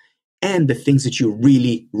well, and the things that you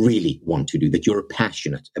really, really want to do, that you're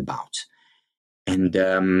passionate about. And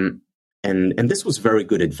this was very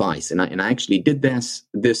good advice. And I actually did this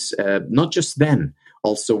not just then,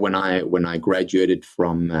 also when I graduated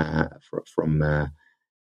from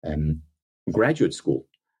graduate school.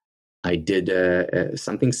 I did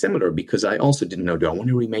something similar because I also didn't know, do I want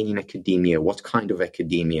to remain in academia? What kind of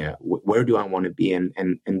academia? Where do I want to be?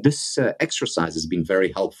 And this exercise has been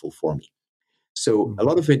very helpful for me. So a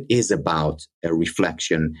lot of it is about a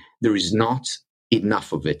reflection. There is not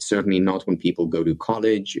enough of it, certainly not when people go to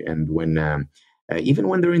college and when even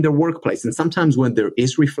when they're in their workplace. And sometimes when there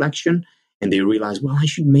is reflection and they realize, well, I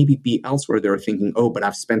should maybe be elsewhere, they're thinking, oh, but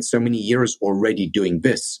I've spent so many years already doing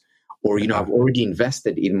this. Or, I've already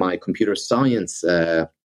invested in my computer science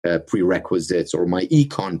prerequisites or my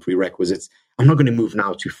econ prerequisites. I'm not going to move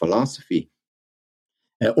now to philosophy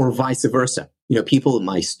or vice versa. People,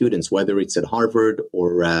 my students, whether it's at Harvard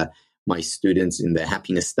or my students in the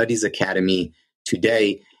Happiness Studies Academy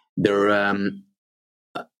today, they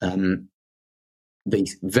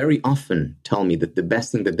very often tell me that the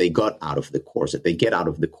best thing that they got out of the course, that they get out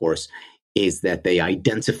of the course, is that they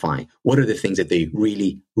identify what are the things that they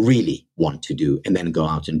really, really want to do and then go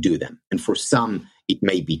out and do them. And for some, it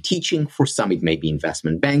may be teaching. For some, it may be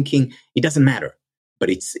investment banking. It doesn't matter. But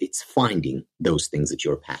it's finding those things that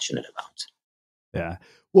you're passionate about. Yeah.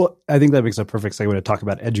 Well, I think that makes a perfect segue to talk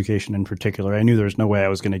about education in particular. I knew there was no way I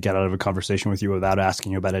was going to get out of a conversation with you without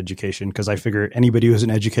asking you about education, because I figure anybody who's an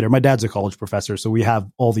educator, my dad's a college professor, so we have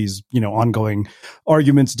all these, ongoing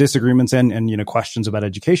arguments, disagreements, and questions about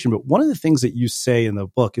education. But one of the things that you say in the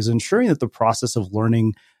book is ensuring that the process of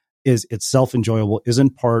learning is itself enjoyable is in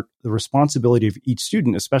part the responsibility of each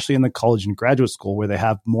student, especially in the college and graduate school where they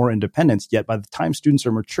have more independence. Yet by the time students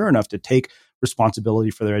are mature enough to take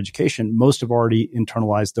responsibility for their education, most have already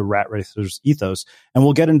internalized the rat racer's ethos. And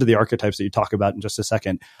we'll get into the archetypes that you talk about in just a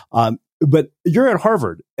second. But you're at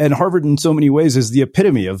Harvard, and Harvard in so many ways is the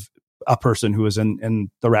epitome of a person who is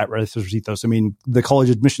in the rat racer's ethos. I mean, the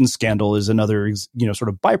college admissions scandal is another, sort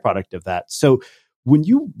of byproduct of that. So when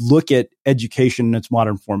you look at education in its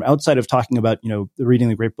modern form, outside of talking about, reading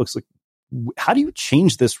the great books, like how do you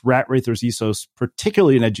change this rat racer's ethos,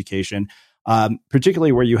 particularly in education?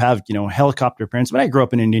 Particularly where you have, helicopter parents. When I grew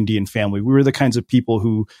up in an Indian family, we were the kinds of people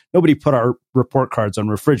who nobody put our report cards on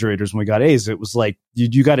refrigerators when we got A's. It was like,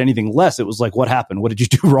 you got anything less? It was like, what happened? What did you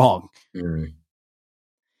do wrong?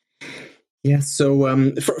 Yeah.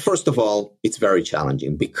 So first of all, it's very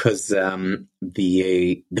challenging because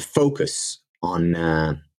the focus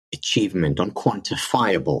on achievement, on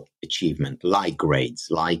quantifiable achievement, like grades,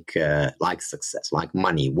 like success, like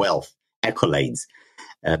money, wealth, accolades.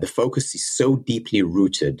 The focus is so deeply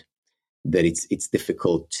rooted that it's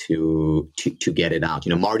difficult to get it out.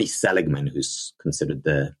 Marty Seligman, who's considered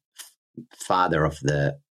the father of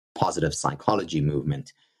the positive psychology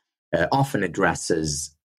movement, often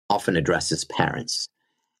addresses parents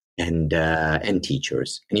and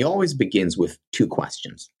teachers, and he always begins with two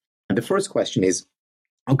questions. And the first question is,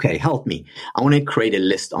 okay, help me. I want to create a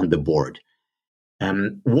list on the board.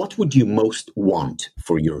 What would you most want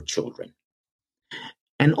for your children?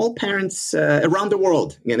 And all parents around the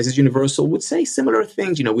world, again, this is universal, would say similar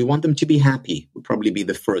things. We want them to be happy, would probably be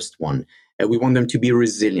the first one. We want them to be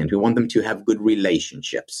resilient. We want them to have good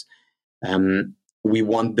relationships. We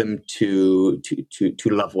want them to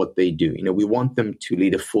love what they do. We want them to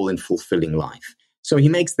lead a full and fulfilling life. So he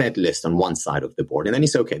makes that list on one side of the board. And then he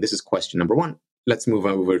says, okay, this is question number one. Let's move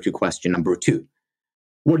over to question number two.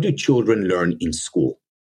 What do children learn in school?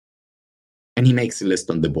 And he makes a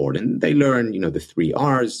list on the board, and they learn, the 3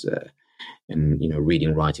 R's, and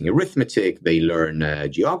reading, writing, arithmetic. They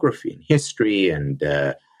learn geography and history and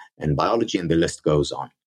biology, and the list goes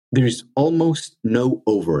on. There is almost no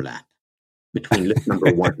overlap between list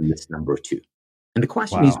number one and list number two. And the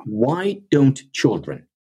question is, why don't children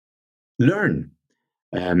learn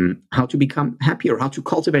how to become happier, how to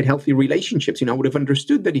cultivate healthy relationships? I would have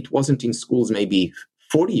understood that it wasn't in schools maybe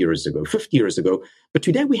 40 years ago, 50 years ago. But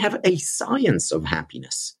today we have a science of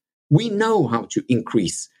happiness. We know how to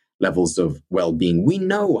increase levels of well-being. We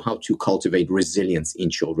know how to cultivate resilience in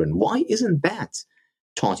children. Why isn't that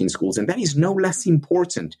taught in schools? And that is no less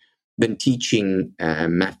important than teaching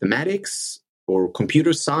mathematics or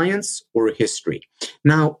computer science or history.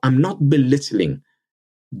 Now, I'm not belittling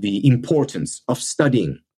the importance of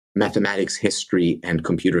studying mathematics, history, and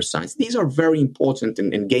computer science. These are very important,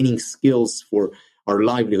 and gaining skills for our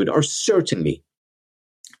livelihood are certainly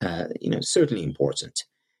important.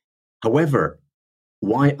 However,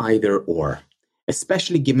 why either or?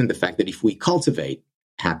 Especially given the fact that if we cultivate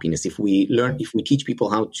happiness, if we teach people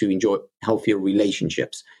how to enjoy healthier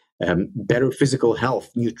relationships, better physical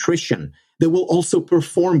health, nutrition, they will also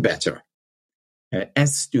perform better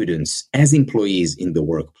as students, as employees in the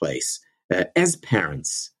workplace, as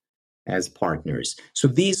parents, as partners. So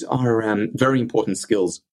these are very important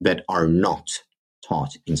skills that are not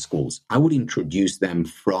taught in schools. I would introduce them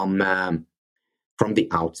from the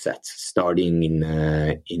outset, starting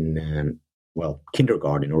in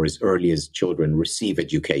kindergarten, or as early as children receive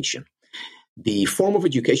education. The form of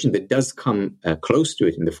education that does come close to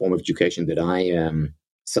it, in the form of education that I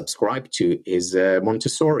subscribe to, is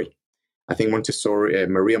Montessori. I think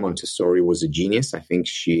Maria Montessori was a genius. I think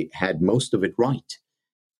she had most of it right.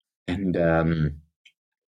 And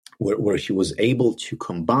where she was able to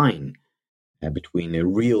combine between a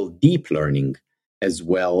real deep learning as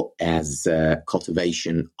well as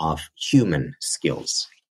cultivation of human skills.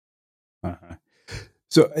 Uh-huh.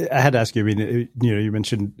 So I had to ask you, I mean, you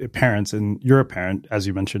mentioned parents, and you're a parent, as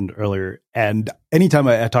you mentioned earlier. And anytime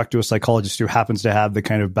I talk to a psychologist who happens to have the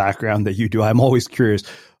kind of background that you do, I'm always curious,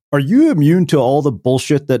 are you immune to all the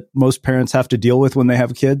bullshit that most parents have to deal with when they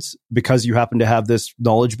have kids because you happen to have this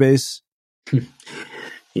knowledge base?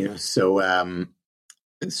 So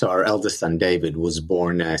our eldest son, David, was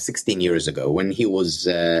born 16 years ago. When he was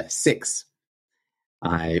 6,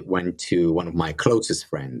 I went to one of my closest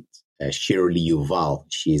friends, Shirley Yuval.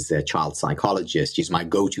 She's a child psychologist. She's my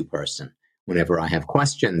go-to person whenever I have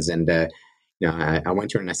questions. And I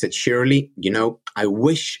went to her and I said, Shirley, I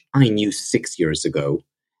wish I knew 6 years ago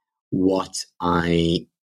what I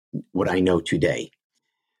know today,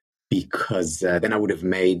 because then I wouldn't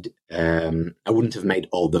have made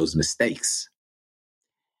all those mistakes.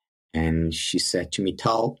 And she said to me,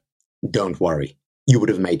 Tal, don't worry, you would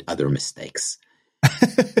have made other mistakes.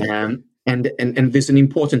 And there's an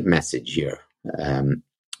important message here,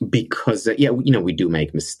 because we do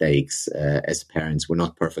make mistakes as parents. We're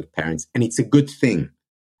not perfect parents, and it's a good thing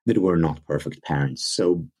that we're not perfect parents.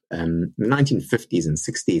 So in the 1950s and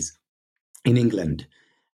 60s in England,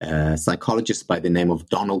 a psychologist by the name of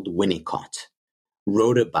Donald Winnicott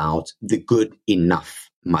wrote about the good enough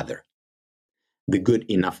mother. The good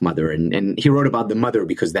enough mother. And he wrote about the mother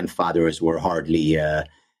because then fathers were hardly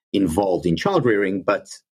involved in child rearing, but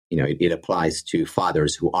it applies to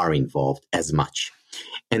fathers who are involved as much.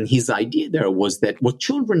 And his idea there was that what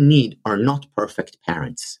children need are not perfect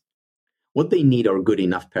parents. What they need are good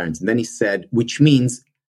enough parents. And then he said, which means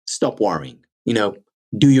stop worrying,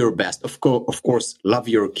 do your best. Of course, love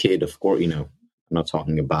your kid. Of course, I'm not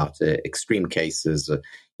talking about extreme cases, of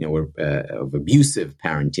abusive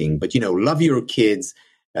parenting, but, love your kids,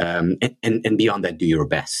 and beyond that, do your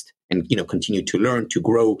best, and, continue to learn, to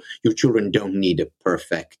grow. Your children don't need a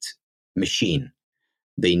perfect machine.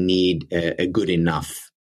 They need a good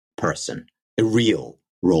enough person, a real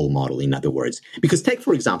role model, in other words. Because take,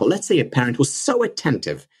 for example, let's say a parent was so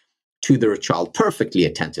attentive to their child, perfectly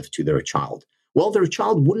attentive to their child. Well, their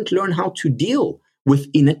child wouldn't learn how to deal with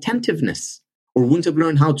inattentiveness, or wouldn't have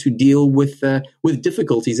learned how to deal with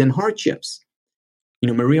difficulties and hardships.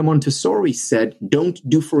 Maria Montessori said, don't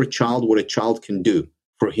do for a child what a child can do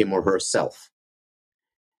for him or herself,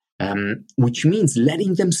 which means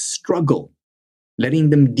letting them struggle, letting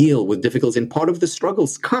them deal with difficulties. And part of the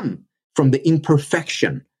struggles come from the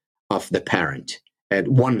imperfection of the parent at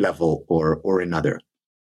one level or another.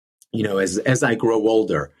 As I grow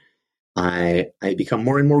older, I become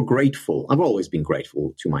more and more grateful. I've always been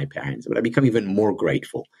grateful to my parents, but I become even more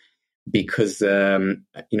grateful because,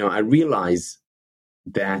 I realize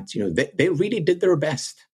that, they really did their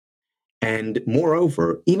best. And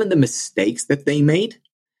moreover, even the mistakes that they made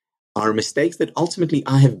are mistakes that ultimately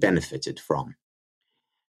I have benefited from.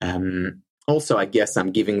 Also, I guess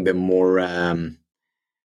I'm giving them more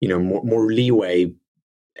leeway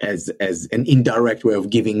as an indirect way of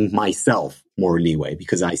giving myself more leeway,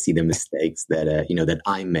 because I see the mistakes that that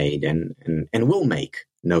I made and will make,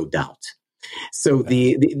 no doubt. So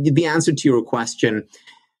the answer to your question,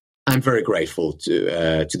 I'm very grateful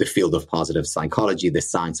to the field of positive psychology, the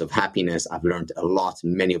science of happiness. I've learned a lot,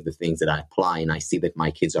 many of the things that I apply, and I see that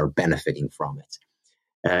my kids are benefiting from it.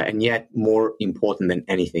 And yet, more important than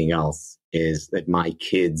anything else is that my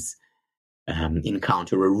kids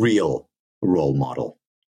encounter a real role model.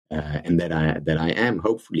 And that I am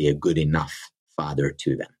hopefully a good enough father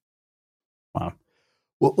to them. Wow.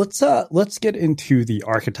 Well, let's get into the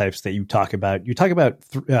archetypes that you talk about. You talk about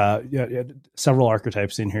several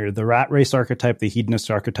archetypes in here: the rat race archetype, the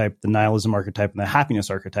hedonist archetype, the nihilism archetype, and the happiness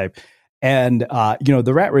archetype. And,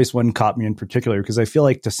 the rat race one caught me in particular because I feel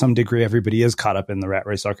like to some degree, everybody is caught up in the rat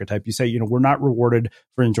race archetype. You say, we're not rewarded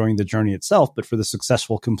for enjoying the journey itself, but for the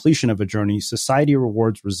successful completion of a journey. Society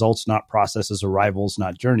rewards results, not processes, arrivals,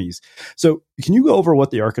 not journeys. So can you go over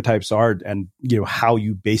what the archetypes are and, how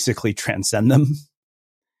you basically transcend them?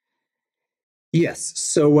 Yes.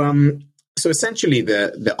 So essentially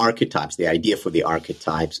the archetypes, the idea for the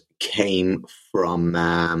archetypes came from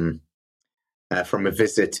a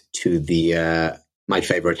visit to my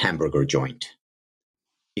favorite hamburger joint.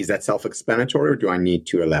 Is that self-explanatory, or do I need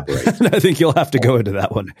to elaborate? I think you'll have to go into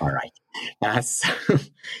that one. All right. It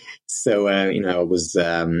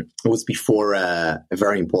was before a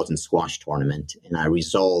very important squash tournament, and I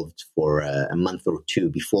resolved for a month or two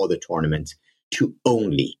before the tournament to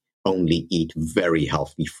only eat very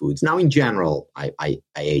healthy foods. Now, in general, I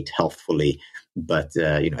ate healthfully, but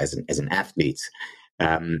as an athlete.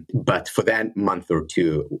 But for that month or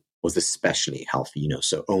two was especially healthy,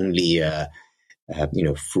 so only,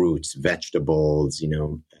 fruits, vegetables,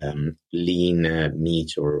 lean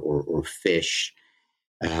meat or fish.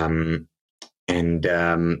 And then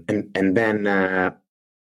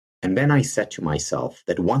I said to myself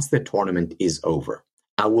that once the tournament is over,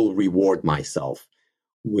 I will reward myself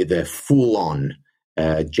with a full-on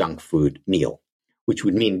junk food meal, which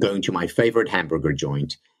would mean going to my favorite hamburger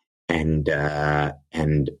joint and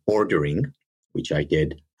ordering, which I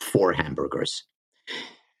did, 4 hamburgers.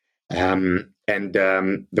 And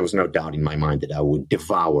there was no doubt in my mind that I would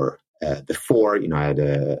devour the 4. I had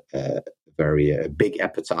a very big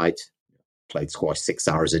appetite. Played squash 6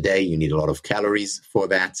 hours a day. You need a lot of calories for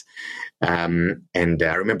that. And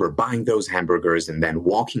I remember buying those hamburgers and then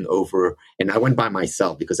walking over. And I went by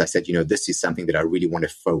myself because I said, this is something that I really want to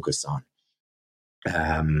focus on.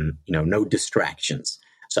 No distractions.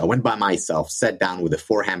 So I went by myself, sat down with the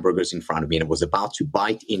 4 hamburgers in front of me, and I was about to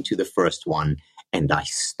bite into the first one, and I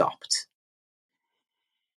stopped.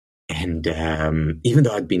 And even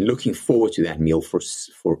though I'd been looking forward to that meal for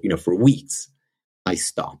weeks, I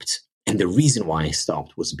stopped. And the reason why I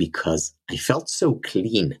stopped was because I felt so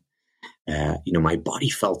clean. My body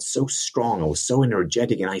felt so strong. I was so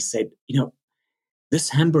energetic, and I said,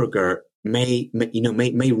 this hamburger may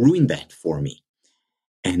ruin that for me.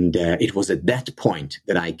 And it was at that point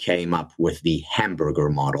that I came up with the hamburger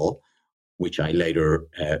model, which I later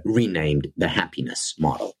renamed the happiness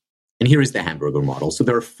model. And here is the hamburger model. So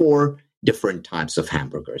there are 4 different types of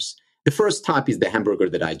hamburgers. The first type is the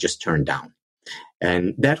hamburger that I just turned down.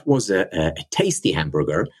 And that was a tasty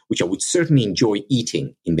hamburger, which I would certainly enjoy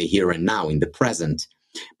eating in the here and now, in the present.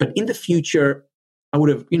 But in the future, I would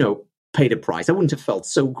have, paid a price. I wouldn't have felt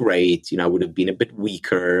so great. I would have been a bit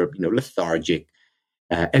weaker, lethargic.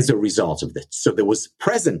 As a result of that. So there was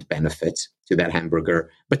present benefit to that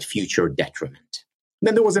hamburger, but future detriment.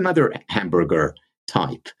 Then there was another hamburger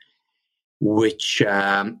type, which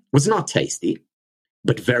was not tasty,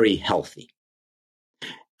 but very healthy.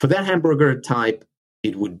 For that hamburger type,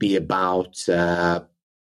 it would be about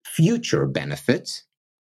future benefit,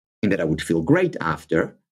 in that I would feel great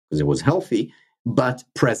after, because it was healthy, but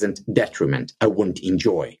present detriment. I wouldn't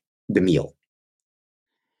enjoy the meal.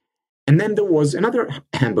 And then there was another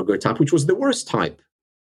hamburger type, which was the worst type,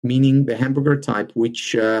 meaning the hamburger type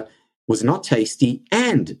which was not tasty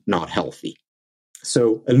and not healthy.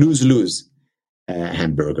 So a lose-lose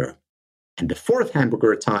hamburger. And the 4th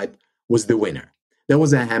hamburger type was the winner. There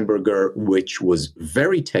was a hamburger which was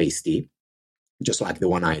very tasty, just like the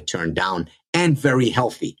one I had turned down, and very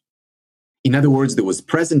healthy. In other words, there was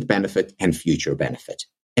present benefit and future benefit.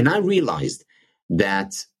 And I realized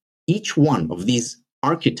that each one of these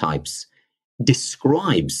archetypes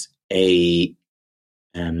describes an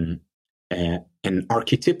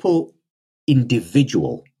archetypal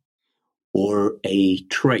individual or a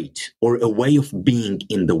trait or a way of being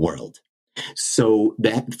in the world. So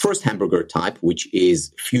the first hamburger type, which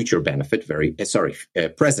is future benefit,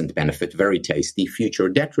 present benefit, very tasty, future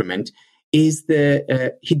detriment, is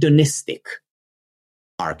the hedonistic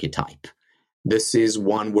archetype. This is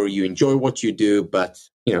one where you enjoy what you do, but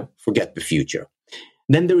forget the future.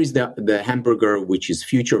 Then there is the hamburger, which is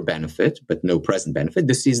future benefit, but no present benefit.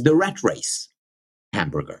 This is the rat race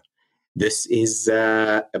hamburger. This is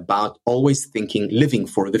about always living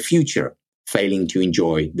for the future, failing to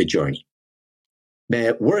enjoy the journey.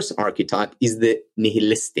 The worst archetype is the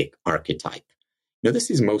nihilistic archetype. Now,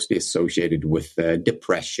 this is mostly associated with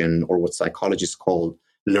depression, or what psychologists call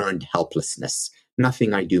learned helplessness.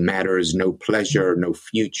 Nothing I do matters, no pleasure, no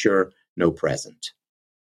future, no present.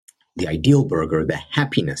 The ideal burger, the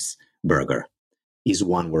happiness burger, is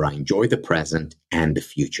one where I enjoy the present and the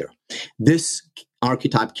future. This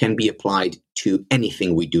archetype can be applied to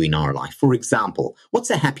anything we do in our life. For example, what's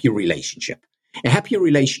a happy relationship? A happy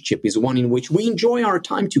relationship is one in which we enjoy our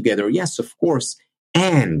time together, yes, of course,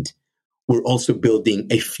 and we're also building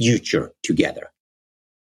a future together.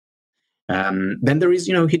 Then there is,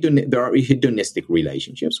 there are hedonistic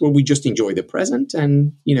relationships where we just enjoy the present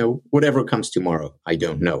and, whatever comes tomorrow, I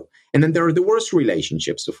don't know. And then there are the worst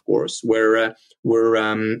relationships, of course, where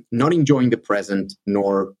we're not enjoying the present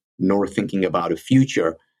nor thinking about a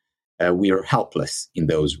future. We are helpless in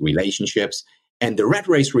those relationships. And the rat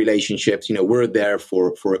race relationships, we're there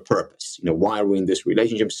for a purpose. Why are we in this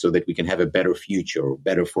relationship? So that we can have a better future, or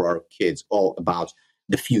better for our kids, all about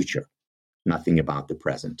the future. Nothing about the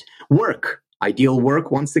present. Work. Ideal work,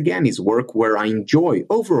 once again, is work where I enjoy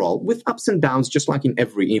overall, with ups and downs, just like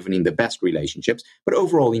even in the best relationships, but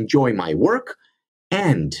overall enjoy my work,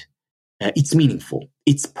 and it's meaningful.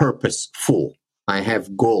 It's purposeful. I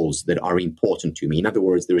have goals that are important to me. In other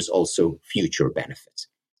words, there is also future benefits.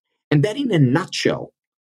 And that, in a nutshell,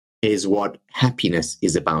 is what happiness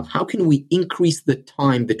is about. How can we increase the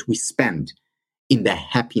time that we spend in the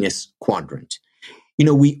happiness quadrant?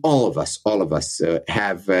 We all of us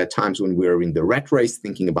have times when we're in the rat race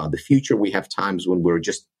thinking about the future. We have times when we're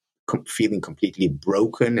just feeling completely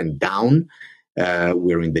broken and down.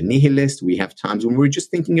 We're in the nihilist. We have times when we're just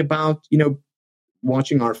thinking about,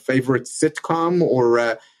 watching our favorite sitcom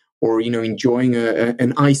or enjoying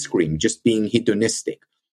an ice cream, just being hedonistic.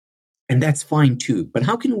 And that's fine too. But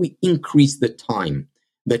how can we increase the time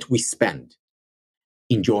that we spend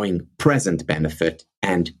enjoying present benefit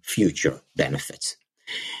and future benefits?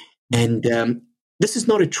 And this is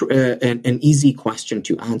not an easy question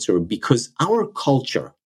to answer, because our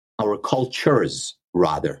cultures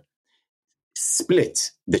rather,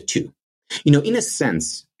 split the two. In a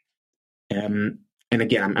sense, and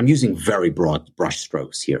again, I'm using very broad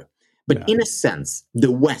brushstrokes here, but in a sense,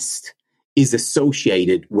 the West is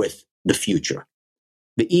associated with the future.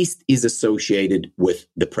 The East is associated with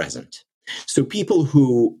the present. So people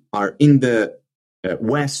who are in the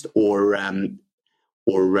West or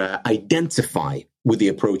identify with the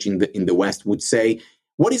approach in the West would say,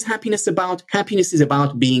 what is happiness about? Happiness is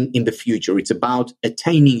about being in the future. It's about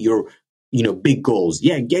attaining your, big goals.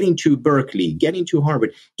 Yeah, getting to Berkeley, getting to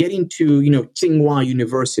Harvard, getting to, Tsinghua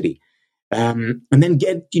University, and then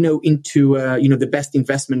get, into, the best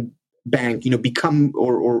investment bank, become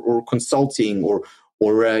or consulting or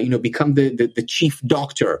become the chief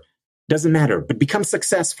doctor. Doesn't matter, but become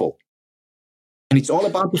successful. And it's all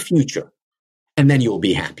about the future. And then you'll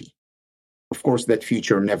be happy. Of course, that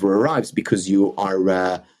future never arrives because you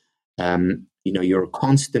are, you're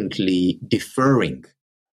constantly deferring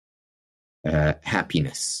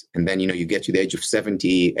happiness. And then, you get to the age of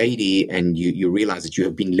 70, 80, and you realize that you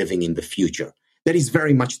have been living in the future. That is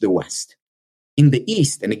very much the West. In the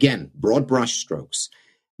East, and again, broad brush strokes,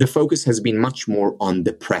 the focus has been much more on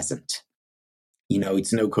the present.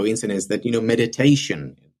 It's no coincidence that,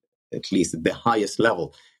 meditation, at least at the highest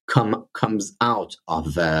level, comes out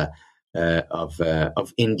of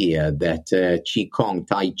India, that Qigong,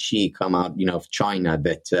 Tai Chi come out, of China,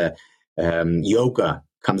 that yoga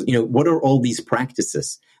comes, what are all these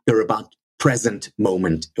practices? They're about present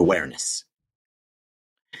moment awareness.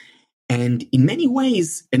 And in many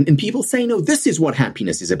ways, and people say, no, this is what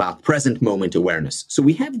happiness is about, present moment awareness. So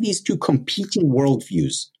we have these two competing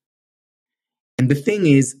worldviews. And the thing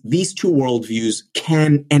is, these two worldviews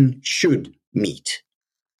can and should meet,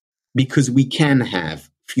 because we can have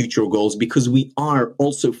future goals, because we are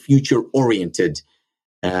also future oriented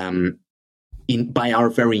by our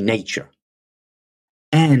very nature.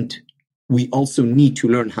 And we also need to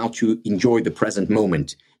learn how to enjoy the present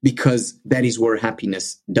moment, because that is where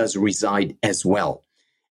happiness does reside as well.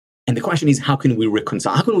 And the question is, how can we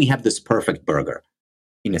reconcile? How can we have this perfect burger,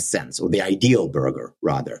 in a sense, or the ideal burger,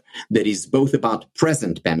 rather, that is both about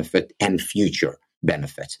present benefit and future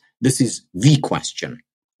benefit? This is the question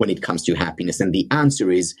when it comes to happiness. And the answer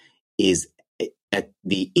is at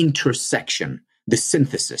the intersection, the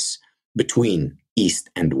synthesis between East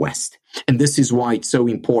and West. And this is why it's so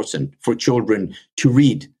important for children to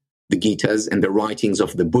read the Gitas and the writings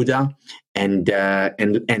of the Buddha and the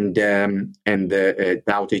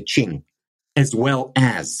Tao Te Ching, as well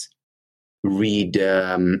as read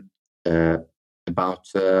about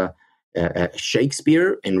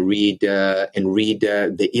Shakespeare and read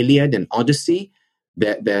the Iliad and Odyssey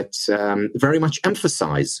that very much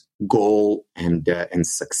emphasize goal and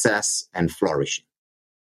success and flourishing.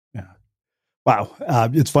 Yeah. Wow.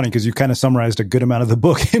 It's funny because you kind of summarized a good amount of the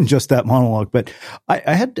book in just that monologue. But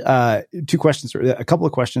I had a couple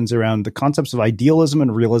of questions around the concepts of idealism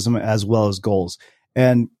and realism as well as goals.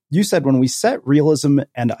 And you said when we set realism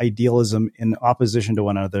and idealism in opposition to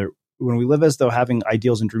one another, when we live as though having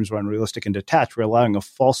ideals and dreams are unrealistic and detached, we're allowing a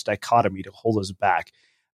false dichotomy to hold us back.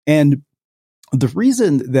 And the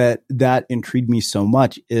reason that intrigued me so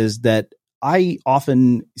much is that I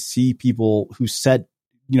often see people who set,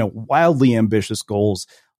 wildly ambitious goals,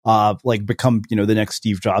 like become, the next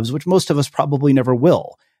Steve Jobs, which most of us probably never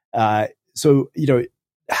will. So,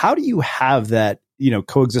 how do you have that,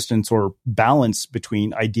 coexistence or balance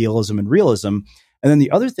between idealism and realism? And then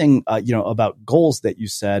the other thing, about goals that you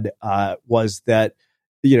said was that,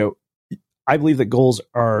 I believe that goals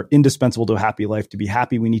are indispensable to a happy life. To be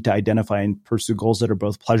happy, we need to identify and pursue goals that are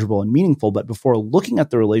both pleasurable and meaningful. But before looking at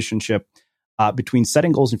the relationship between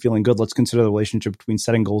setting goals and feeling good, let's consider the relationship between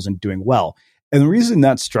setting goals and doing well. And the reason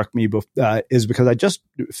that struck me is because I just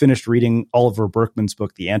finished reading Oliver Berkman's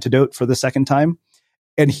book, The Antidote, for the second time.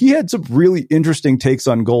 And he had some really interesting takes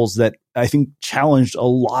on goals that I think challenged a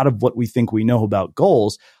lot of what we think we know about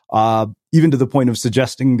goals, even to the point of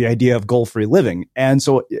suggesting the idea of goal-free living. And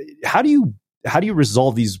so how do you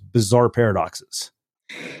resolve these bizarre paradoxes?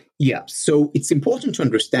 Yeah, so it's important to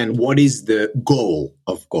understand what is the goal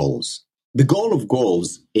of goals. The goal of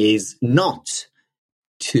goals is not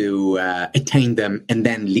to attain them and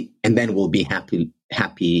then we'll be happy,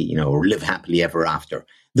 or live happily ever after.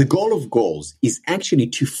 The goal of goals is actually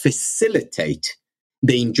to facilitate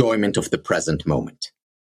the enjoyment of the present moment.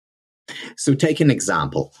 So take an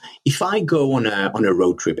example. If I go on a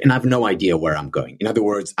road trip and I have no idea where I'm going, in other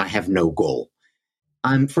words, I have no goal,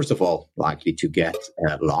 I'm first of all likely to get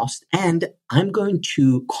lost, and I'm going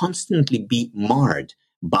to constantly be marred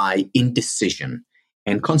by indecision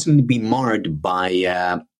and constantly be marred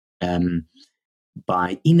by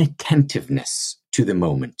inattentiveness to the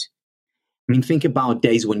moment. I mean, think about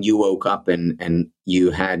days when you woke up and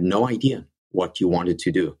you had no idea what you wanted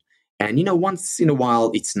to do. And, once in a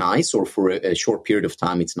while it's nice, or for a short period of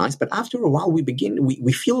time it's nice. But after a while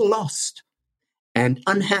we feel lost and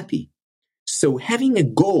unhappy. So having a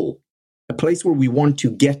goal, a place where we want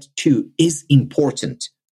to get to, is important.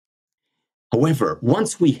 However,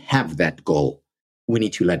 once we have that goal, we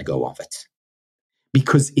need to let go of it.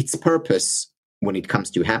 Because its purpose, when it comes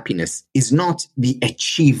to happiness, is not the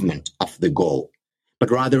achievement of the goal, but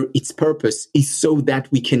rather its purpose is so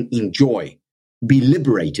that we can be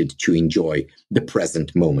liberated to enjoy the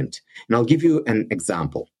present moment. And I'll give you an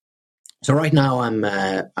example. So right now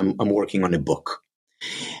I'm working on a book.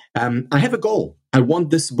 I have a goal. I want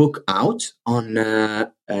this book out on,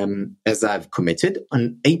 as I've committed,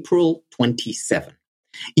 on April 27.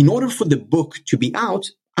 In order for the book to be out,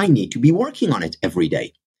 I need to be working on it every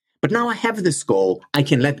day. But now I have this goal, I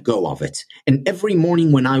can let go of it. And every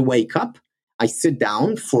morning when I wake up, I sit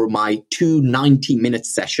down for my 2 90-minute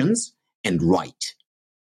sessions and write.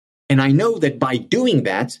 And I know that by doing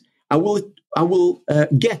that, I will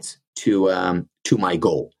get to my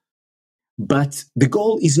goal. But the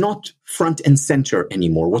goal is not front and center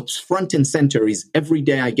anymore. What's front and center is every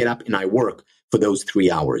day I get up and I work for those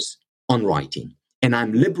 3 hours on writing. And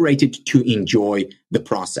I'm liberated to enjoy the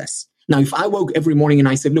process. Now, if I woke every morning and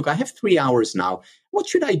I said, look, I have 3 hours now. What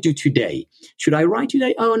should I do today? Should I write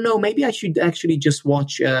today? Oh, no, maybe I should actually just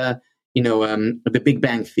watch, The Big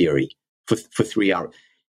Bang Theory for 3 hours.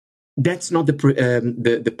 That's not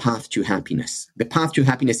the path to happiness. The path to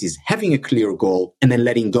happiness is having a clear goal and then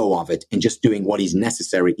letting go of it and just doing what is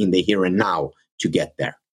necessary in the here and now to get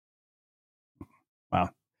there.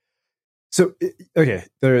 Wow. So, okay,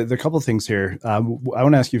 there are a couple of things here. I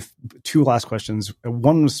want to ask you 2 last questions.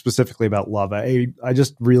 One was specifically about love. I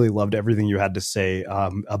just really loved everything you had to say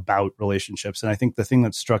about relationships. And I think the thing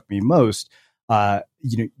that struck me most,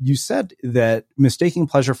 you said that mistaking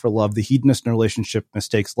pleasure for love, the hedonist in a relationship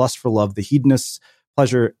mistakes lust for love. The hedonist's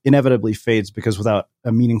pleasure inevitably fades because without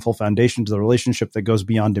a meaningful foundation to the relationship that goes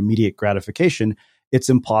beyond immediate gratification, it's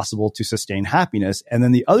impossible to sustain happiness. And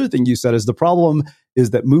then the other thing you said is the problem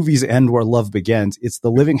is that movies end where love begins. It's the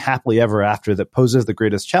living happily ever after that poses the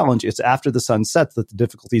greatest challenge. It's after the sun sets that the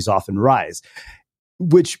difficulties often rise.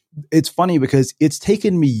 Which it's funny because it's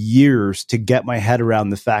taken me years to get my head around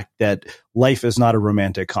the fact that life is not a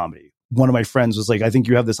romantic comedy. One of my friends was like, I think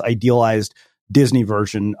you have this idealized Disney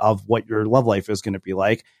version of what your love life is going to be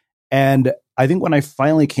like. And I think when I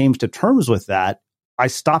finally came to terms with that, I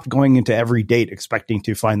stopped going into every date expecting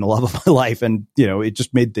to find the love of my life. And, it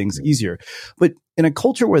just made things easier. But in a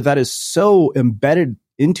culture where that is so embedded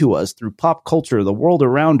into us through pop culture, the world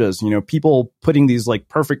around us, people putting these like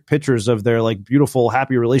perfect pictures of their like beautiful,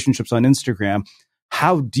 happy relationships on Instagram.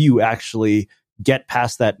 How do you actually get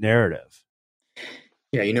past that narrative?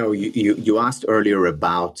 Yeah, you asked earlier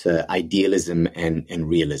about idealism and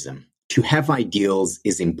realism. To have ideals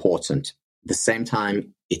is important. At the same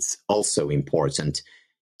time, it's also important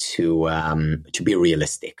to be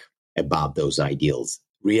realistic about those ideals.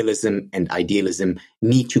 Realism and idealism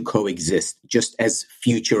need to coexist, just as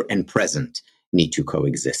future and present need to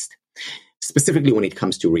coexist. Specifically when it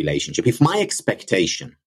comes to relationship. If my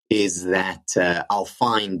expectation is that I'll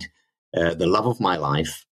find the love of my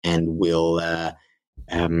life and will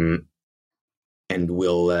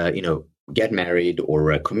get married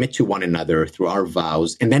or commit to one another through our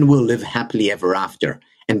vows, and then we'll live happily ever after,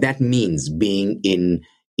 and that means being in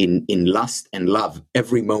lust and love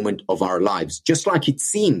every moment of our lives, just like it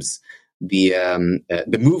seems the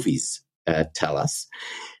movies tell us,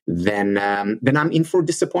 then I'm in for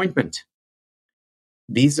disappointment.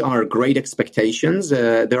 These are great expectations.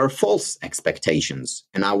 There are false expectations,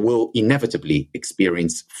 and I will inevitably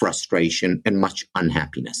experience frustration and much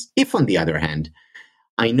unhappiness. If, on the other hand,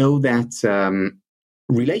 I know that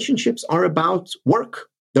relationships are about work,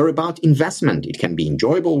 they're about investment. It can be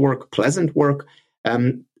enjoyable work, pleasant work.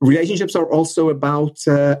 Relationships are also about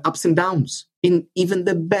ups and downs in even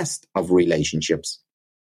the best of relationships.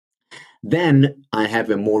 Then I have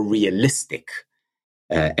a more realistic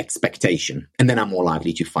expectation, and then I'm more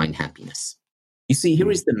likely to find happiness. You see,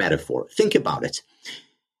 here is the metaphor. Think about it.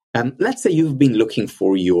 Let's say you've been looking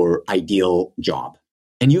for your ideal job,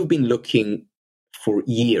 and you've been looking for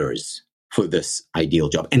years for this ideal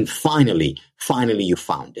job, and finally you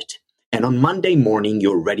found it. And on Monday morning,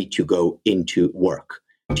 you're ready to go into work,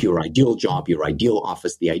 to your ideal job, your ideal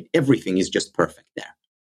office. Everything is just perfect there.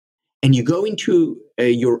 And you go into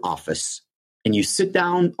your office and you sit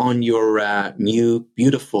down on your new,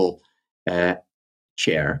 beautiful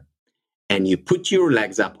chair, and you put your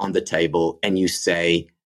legs up on the table and you say,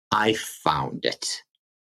 I found it.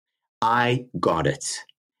 I got it.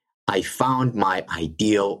 I found my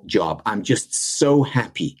ideal job. I'm just so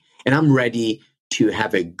happy, and I'm ready to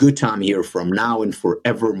have a good time here from now and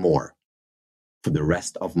forevermore for the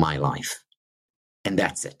rest of my life. And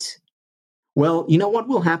that's it. Well, you know what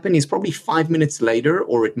will happen is probably 5 minutes later,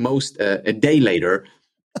 or at most a day later,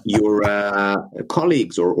 your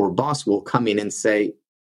colleagues or boss will come in and say,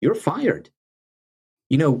 you're fired.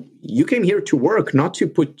 You came here to work, not to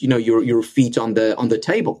put, your feet on the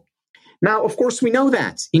table. Now, of course, we know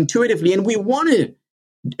that intuitively, and we want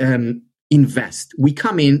to invest. We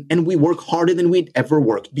come in and we work harder than we'd ever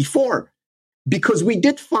worked before because we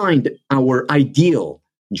did find our ideal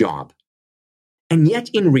job. And yet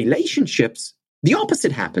in relationships, the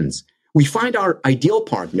opposite happens. We find our ideal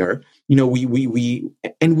partner,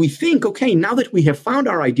 we think, okay, now that we have found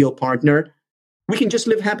our ideal partner, we can just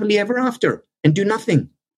live happily ever after and do nothing.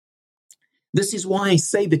 This is why I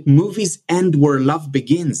say that movies end where love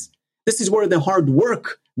begins. This is where the hard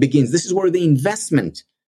work begins. This is where the investment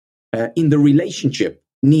in the relationship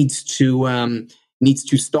needs to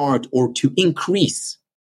start or to increase.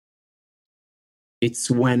 It's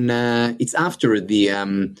when it's after the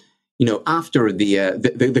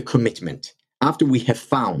commitment, after we have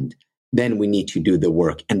found, then we need to do the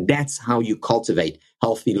work, and that's how you cultivate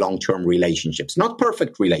healthy long-term relationships. Not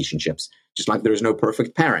perfect relationships, just like there is no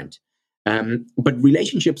perfect parent, but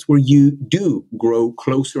relationships where you do grow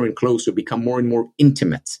closer and closer, become more and more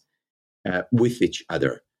intimate with each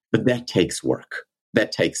other. But that takes work.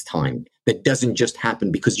 That takes time. That doesn't just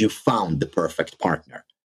happen because you found the perfect partner.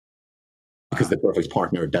 Because the perfect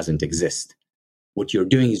partner doesn't exist. What you're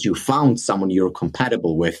doing is you found someone you're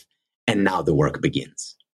compatible with, and now the work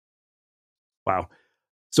begins. Wow.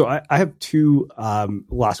 So I have two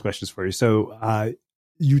last questions for you. So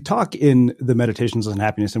you talk in the Meditations on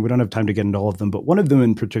Happiness, and we don't have time to get into all of them, but one of them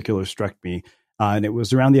in particular struck me, and it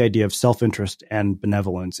was around the idea of self-interest and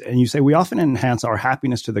benevolence. And you say, we often enhance our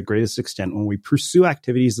happiness to the greatest extent when we pursue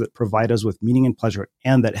activities that provide us with meaning and pleasure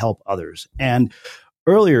and that help others. And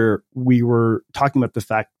earlier, we were talking about the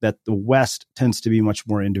fact that the West tends to be much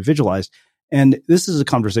more individualized. And this is a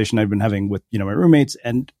conversation I've been having with, my roommates.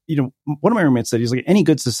 And, one of my roommates said, he's like, any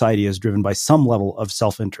good society is driven by some level of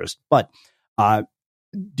self-interest. But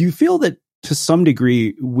do you feel that to some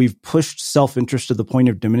degree, we've pushed self-interest to the point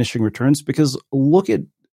of diminishing returns? Because look at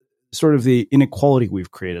sort of the inequality we've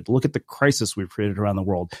created. Look at the crisis we've created around the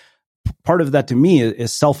world. Part of that to me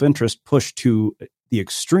is self-interest pushed to the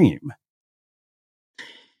extreme.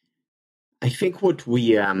 I think what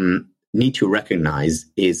we need to recognize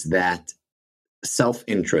is that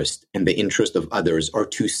self-interest and the interest of others are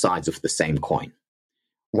two sides of the same coin.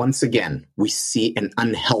 Once again, we see an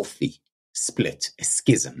unhealthy split, a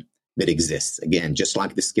schism that exists. Again, just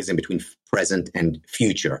like the schism between present and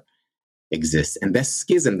future exists. And the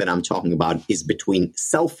schism that I'm talking about is between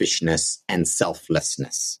selfishness and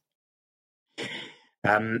selflessness.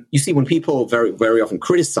 You see, when people very, very often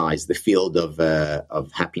criticize the field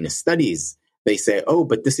of happiness studies, they say, oh,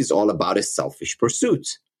 but this is all about a selfish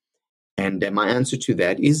pursuit. And my answer to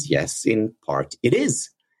that is yes, in part it is.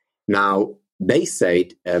 Now, they say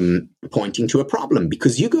it pointing to a problem,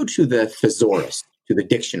 because you go to the thesaurus, to the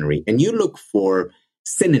dictionary, and you look for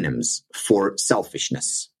synonyms for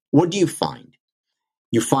selfishness. What do you find?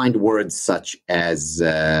 You find words such as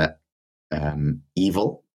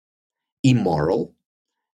evil, immoral,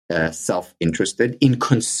 self-interested,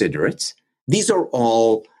 inconsiderate. These are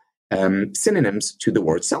all synonyms to the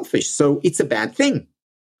word selfish. So it's a bad thing.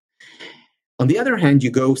 On the other hand,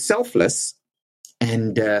 you go selfless,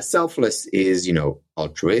 and selfless is,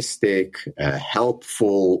 altruistic,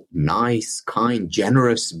 helpful, nice, kind,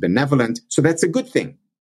 generous, benevolent. So that's a good thing.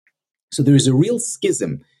 So there is a real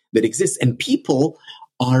schism that exists, and people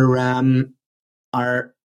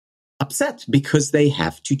are upset because they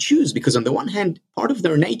have to choose. Because on the one hand, part of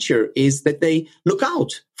their nature is that they look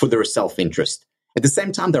out for their self-interest. At the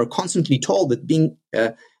same time, they're constantly told that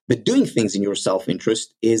that doing things in your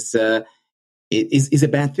self-interest is a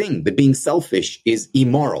bad thing. That being selfish is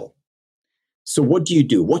immoral. So what do you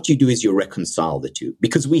do? What you do is you reconcile the two,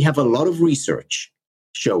 because we have a lot of research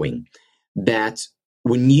showing that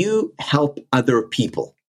when you help other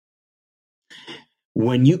people,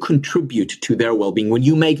 when you contribute to their well-being, when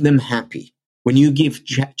you make them happy, when you give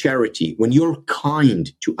charity, when you're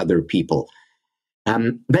kind to other people,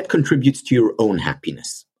 that contributes to your own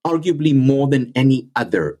happiness, arguably more than any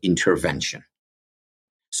other intervention.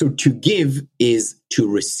 So to give is to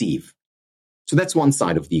receive. So that's one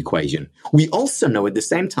side of the equation. We also know at the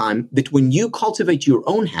same time that when you cultivate your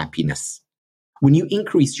own happiness, when you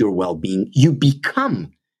increase your well-being, you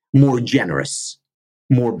become more generous,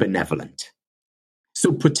 more benevolent.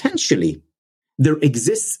 So potentially, there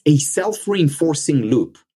exists a self-reinforcing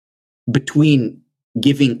loop between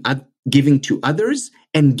giving to others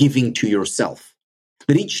and giving to yourself.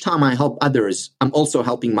 That each time I help others, I'm also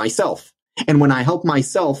helping myself. And when I help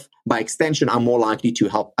myself, by extension, I'm more likely to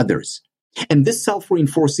help others. And this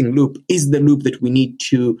self-reinforcing loop is the loop that we need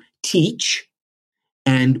to teach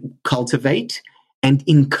and cultivate and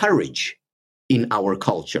encourage in our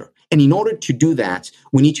culture. And in order to do that,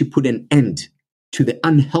 we need to put an end to the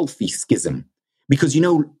unhealthy schism. Because,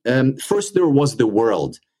 first there was the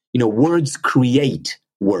world. Words create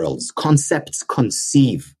worlds, concepts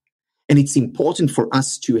conceive. And it's important for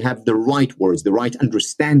us to have the right words, the right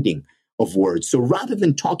understanding of words. So rather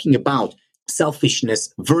than talking about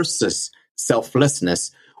selfishness versus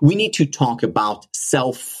selflessness, we need to talk about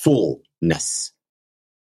self-fullness.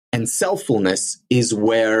 And self-fullness is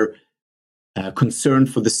where concern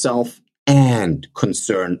for the self and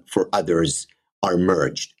concern for others are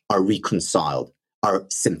merged, are reconciled, are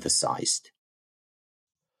synthesized.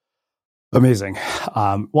 Amazing.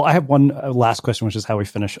 Well, I have one last question, which is how we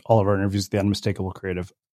finish all of our interviews with the Unmistakable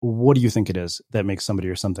Creative. What do you think it is that makes somebody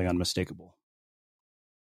or something unmistakable?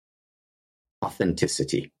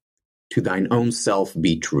 Authenticity. To thine own self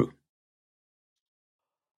be true.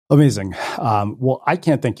 Amazing. Well, I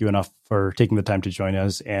can't thank you enough for taking the time to join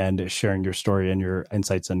us and sharing your story and your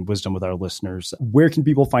insights and wisdom with our listeners. Where can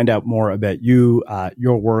people find out more about you,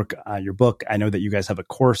 your work, your book? I know that you guys have a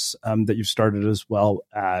course that you've started as well.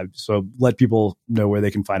 So let people know where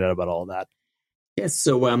they can find out about all of that. Yes,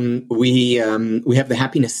 so we have the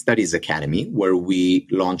Happiness Studies Academy, where we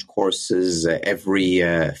launch courses every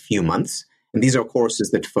few months. And these are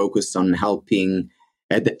courses that focus on helping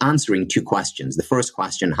answering two questions. The first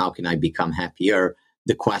question, how can I become happier?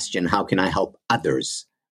 The question, how can I help others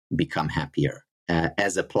become happier?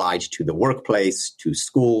 As applied to the workplace, to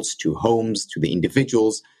schools, to homes, to the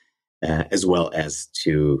individuals, as well as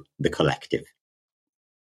to the collective.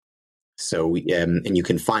 So, and you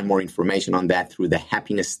can find more information on that through the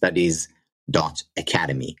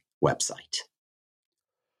happinessstudies.academy website.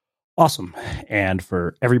 Awesome. And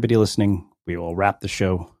for everybody listening, we will wrap the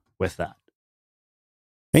show with that.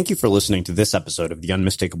 Thank you for listening to this episode of the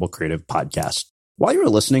Unmistakable Creative Podcast. While you were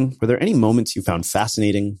listening, were there any moments you found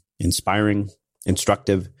fascinating, inspiring,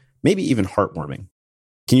 instructive, maybe even heartwarming?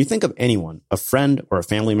 Can you think of anyone, a friend or a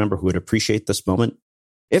family member who would appreciate this moment?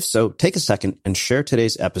 If so, take a second and share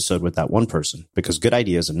today's episode with that one person, because good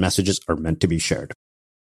ideas and messages are meant to be shared.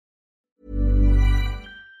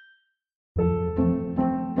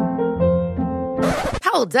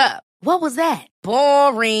 Hold up. What was that?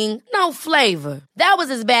 Boring. No flavor. That was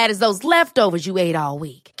as bad as those leftovers you ate all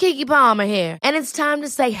week. Keke Palmer here, and it's time to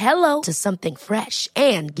say hello to something fresh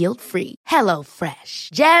and guilt-free. Hello Fresh.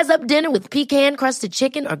 Jazz up dinner with pecan-crusted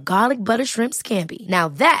chicken or garlic butter shrimp scampi. Now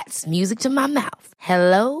that's music to my mouth.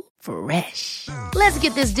 Hello Fresh. Let's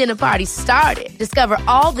get this dinner party started. Discover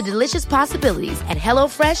all the delicious possibilities at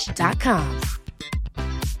hellofresh.com.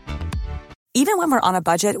 Even when we're on a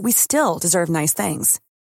budget, we still deserve nice things.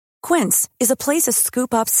 Quince is a place to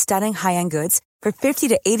scoop up stunning high-end goods for 50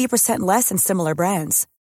 to 80% less than similar brands.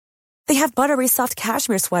 They have buttery soft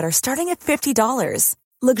cashmere sweaters starting at $50,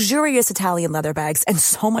 luxurious Italian leather bags, and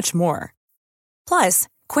so much more. Plus,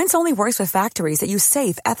 Quince only works with factories that use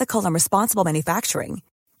safe, ethical, and responsible manufacturing.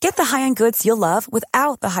 Get the high-end goods you'll love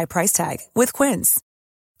without the high price tag with Quince.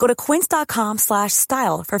 Go to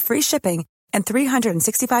quince.com/style for free shipping and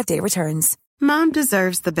 365-day returns. Mom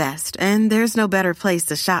deserves the best, and there's no better place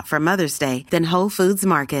to shop for Mother's Day than Whole Foods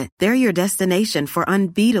Market. They're your destination for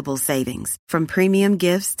unbeatable savings, from premium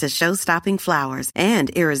gifts to show-stopping flowers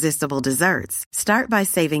and irresistible desserts. Start by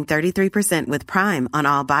saving 33% with Prime on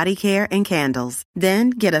all body care and candles.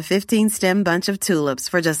 Then get a 15-stem bunch of tulips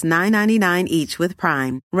for just $9.99 each with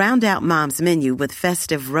Prime. Round out Mom's menu with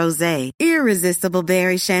festive rosé, irresistible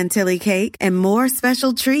berry chantilly cake, and more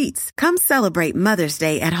special treats. Come celebrate Mother's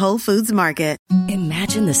Day at Whole Foods Market.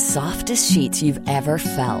 Imagine the softest sheets you've ever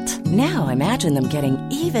felt. Now imagine them getting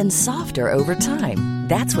even softer over time.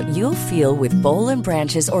 That's what you'll feel with Boll &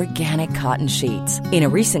 Branch's organic cotton sheets. In a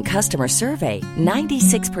recent customer survey,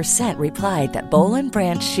 96% replied that Boll &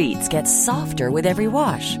 Branch sheets get softer with every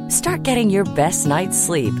wash. Start getting your best night's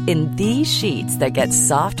sleep in these sheets that get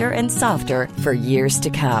softer and softer for years to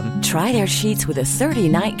come. Try their sheets with a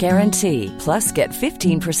 30-night guarantee. Plus, get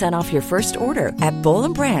 15% off your first order at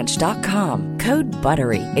bollandbranch.com. Code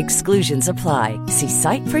BUTTERY. Exclusions apply. See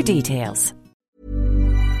site for details.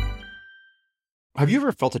 Have you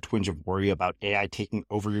ever felt a twinge of worry about AI taking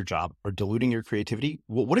over your job or diluting your creativity?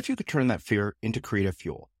 Well, what if you could turn that fear into creative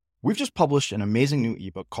fuel? We've just published an amazing new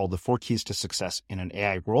ebook called The 4 Keys to Success in an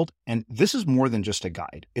AI World, and this is more than just a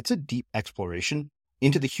guide. It's a deep exploration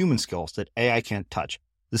into the human skills that AI can't touch,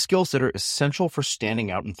 the skills that are essential for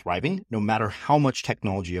standing out and thriving no matter how much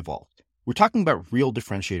technology evolves. We're talking about real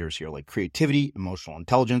differentiators here like creativity, emotional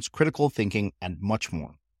intelligence, critical thinking, and much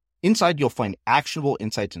more. Inside, you'll find actionable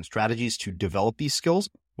insights and strategies to develop these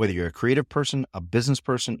skills, whether you're a creative person, a business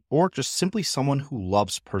person, or just simply someone who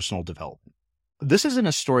loves personal development. This isn't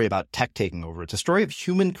a story about tech taking over. It's a story of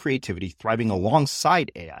human creativity thriving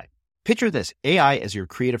alongside AI. Picture this, AI as your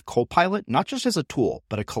creative co-pilot, not just as a tool,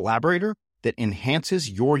 but a collaborator that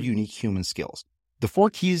enhances your unique human skills. The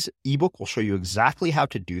 4 Keys ebook will show you exactly how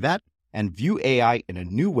to do that and view AI in a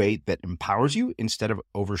new way that empowers you instead of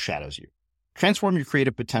overshadows you. Transform your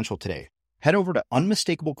creative potential today. Head over to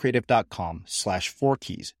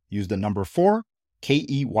unmistakablecreative.com/4keys. Use the number 4,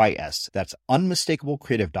 KEYS. That's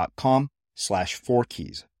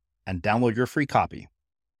unmistakablecreative.com/4keys and download your free copy.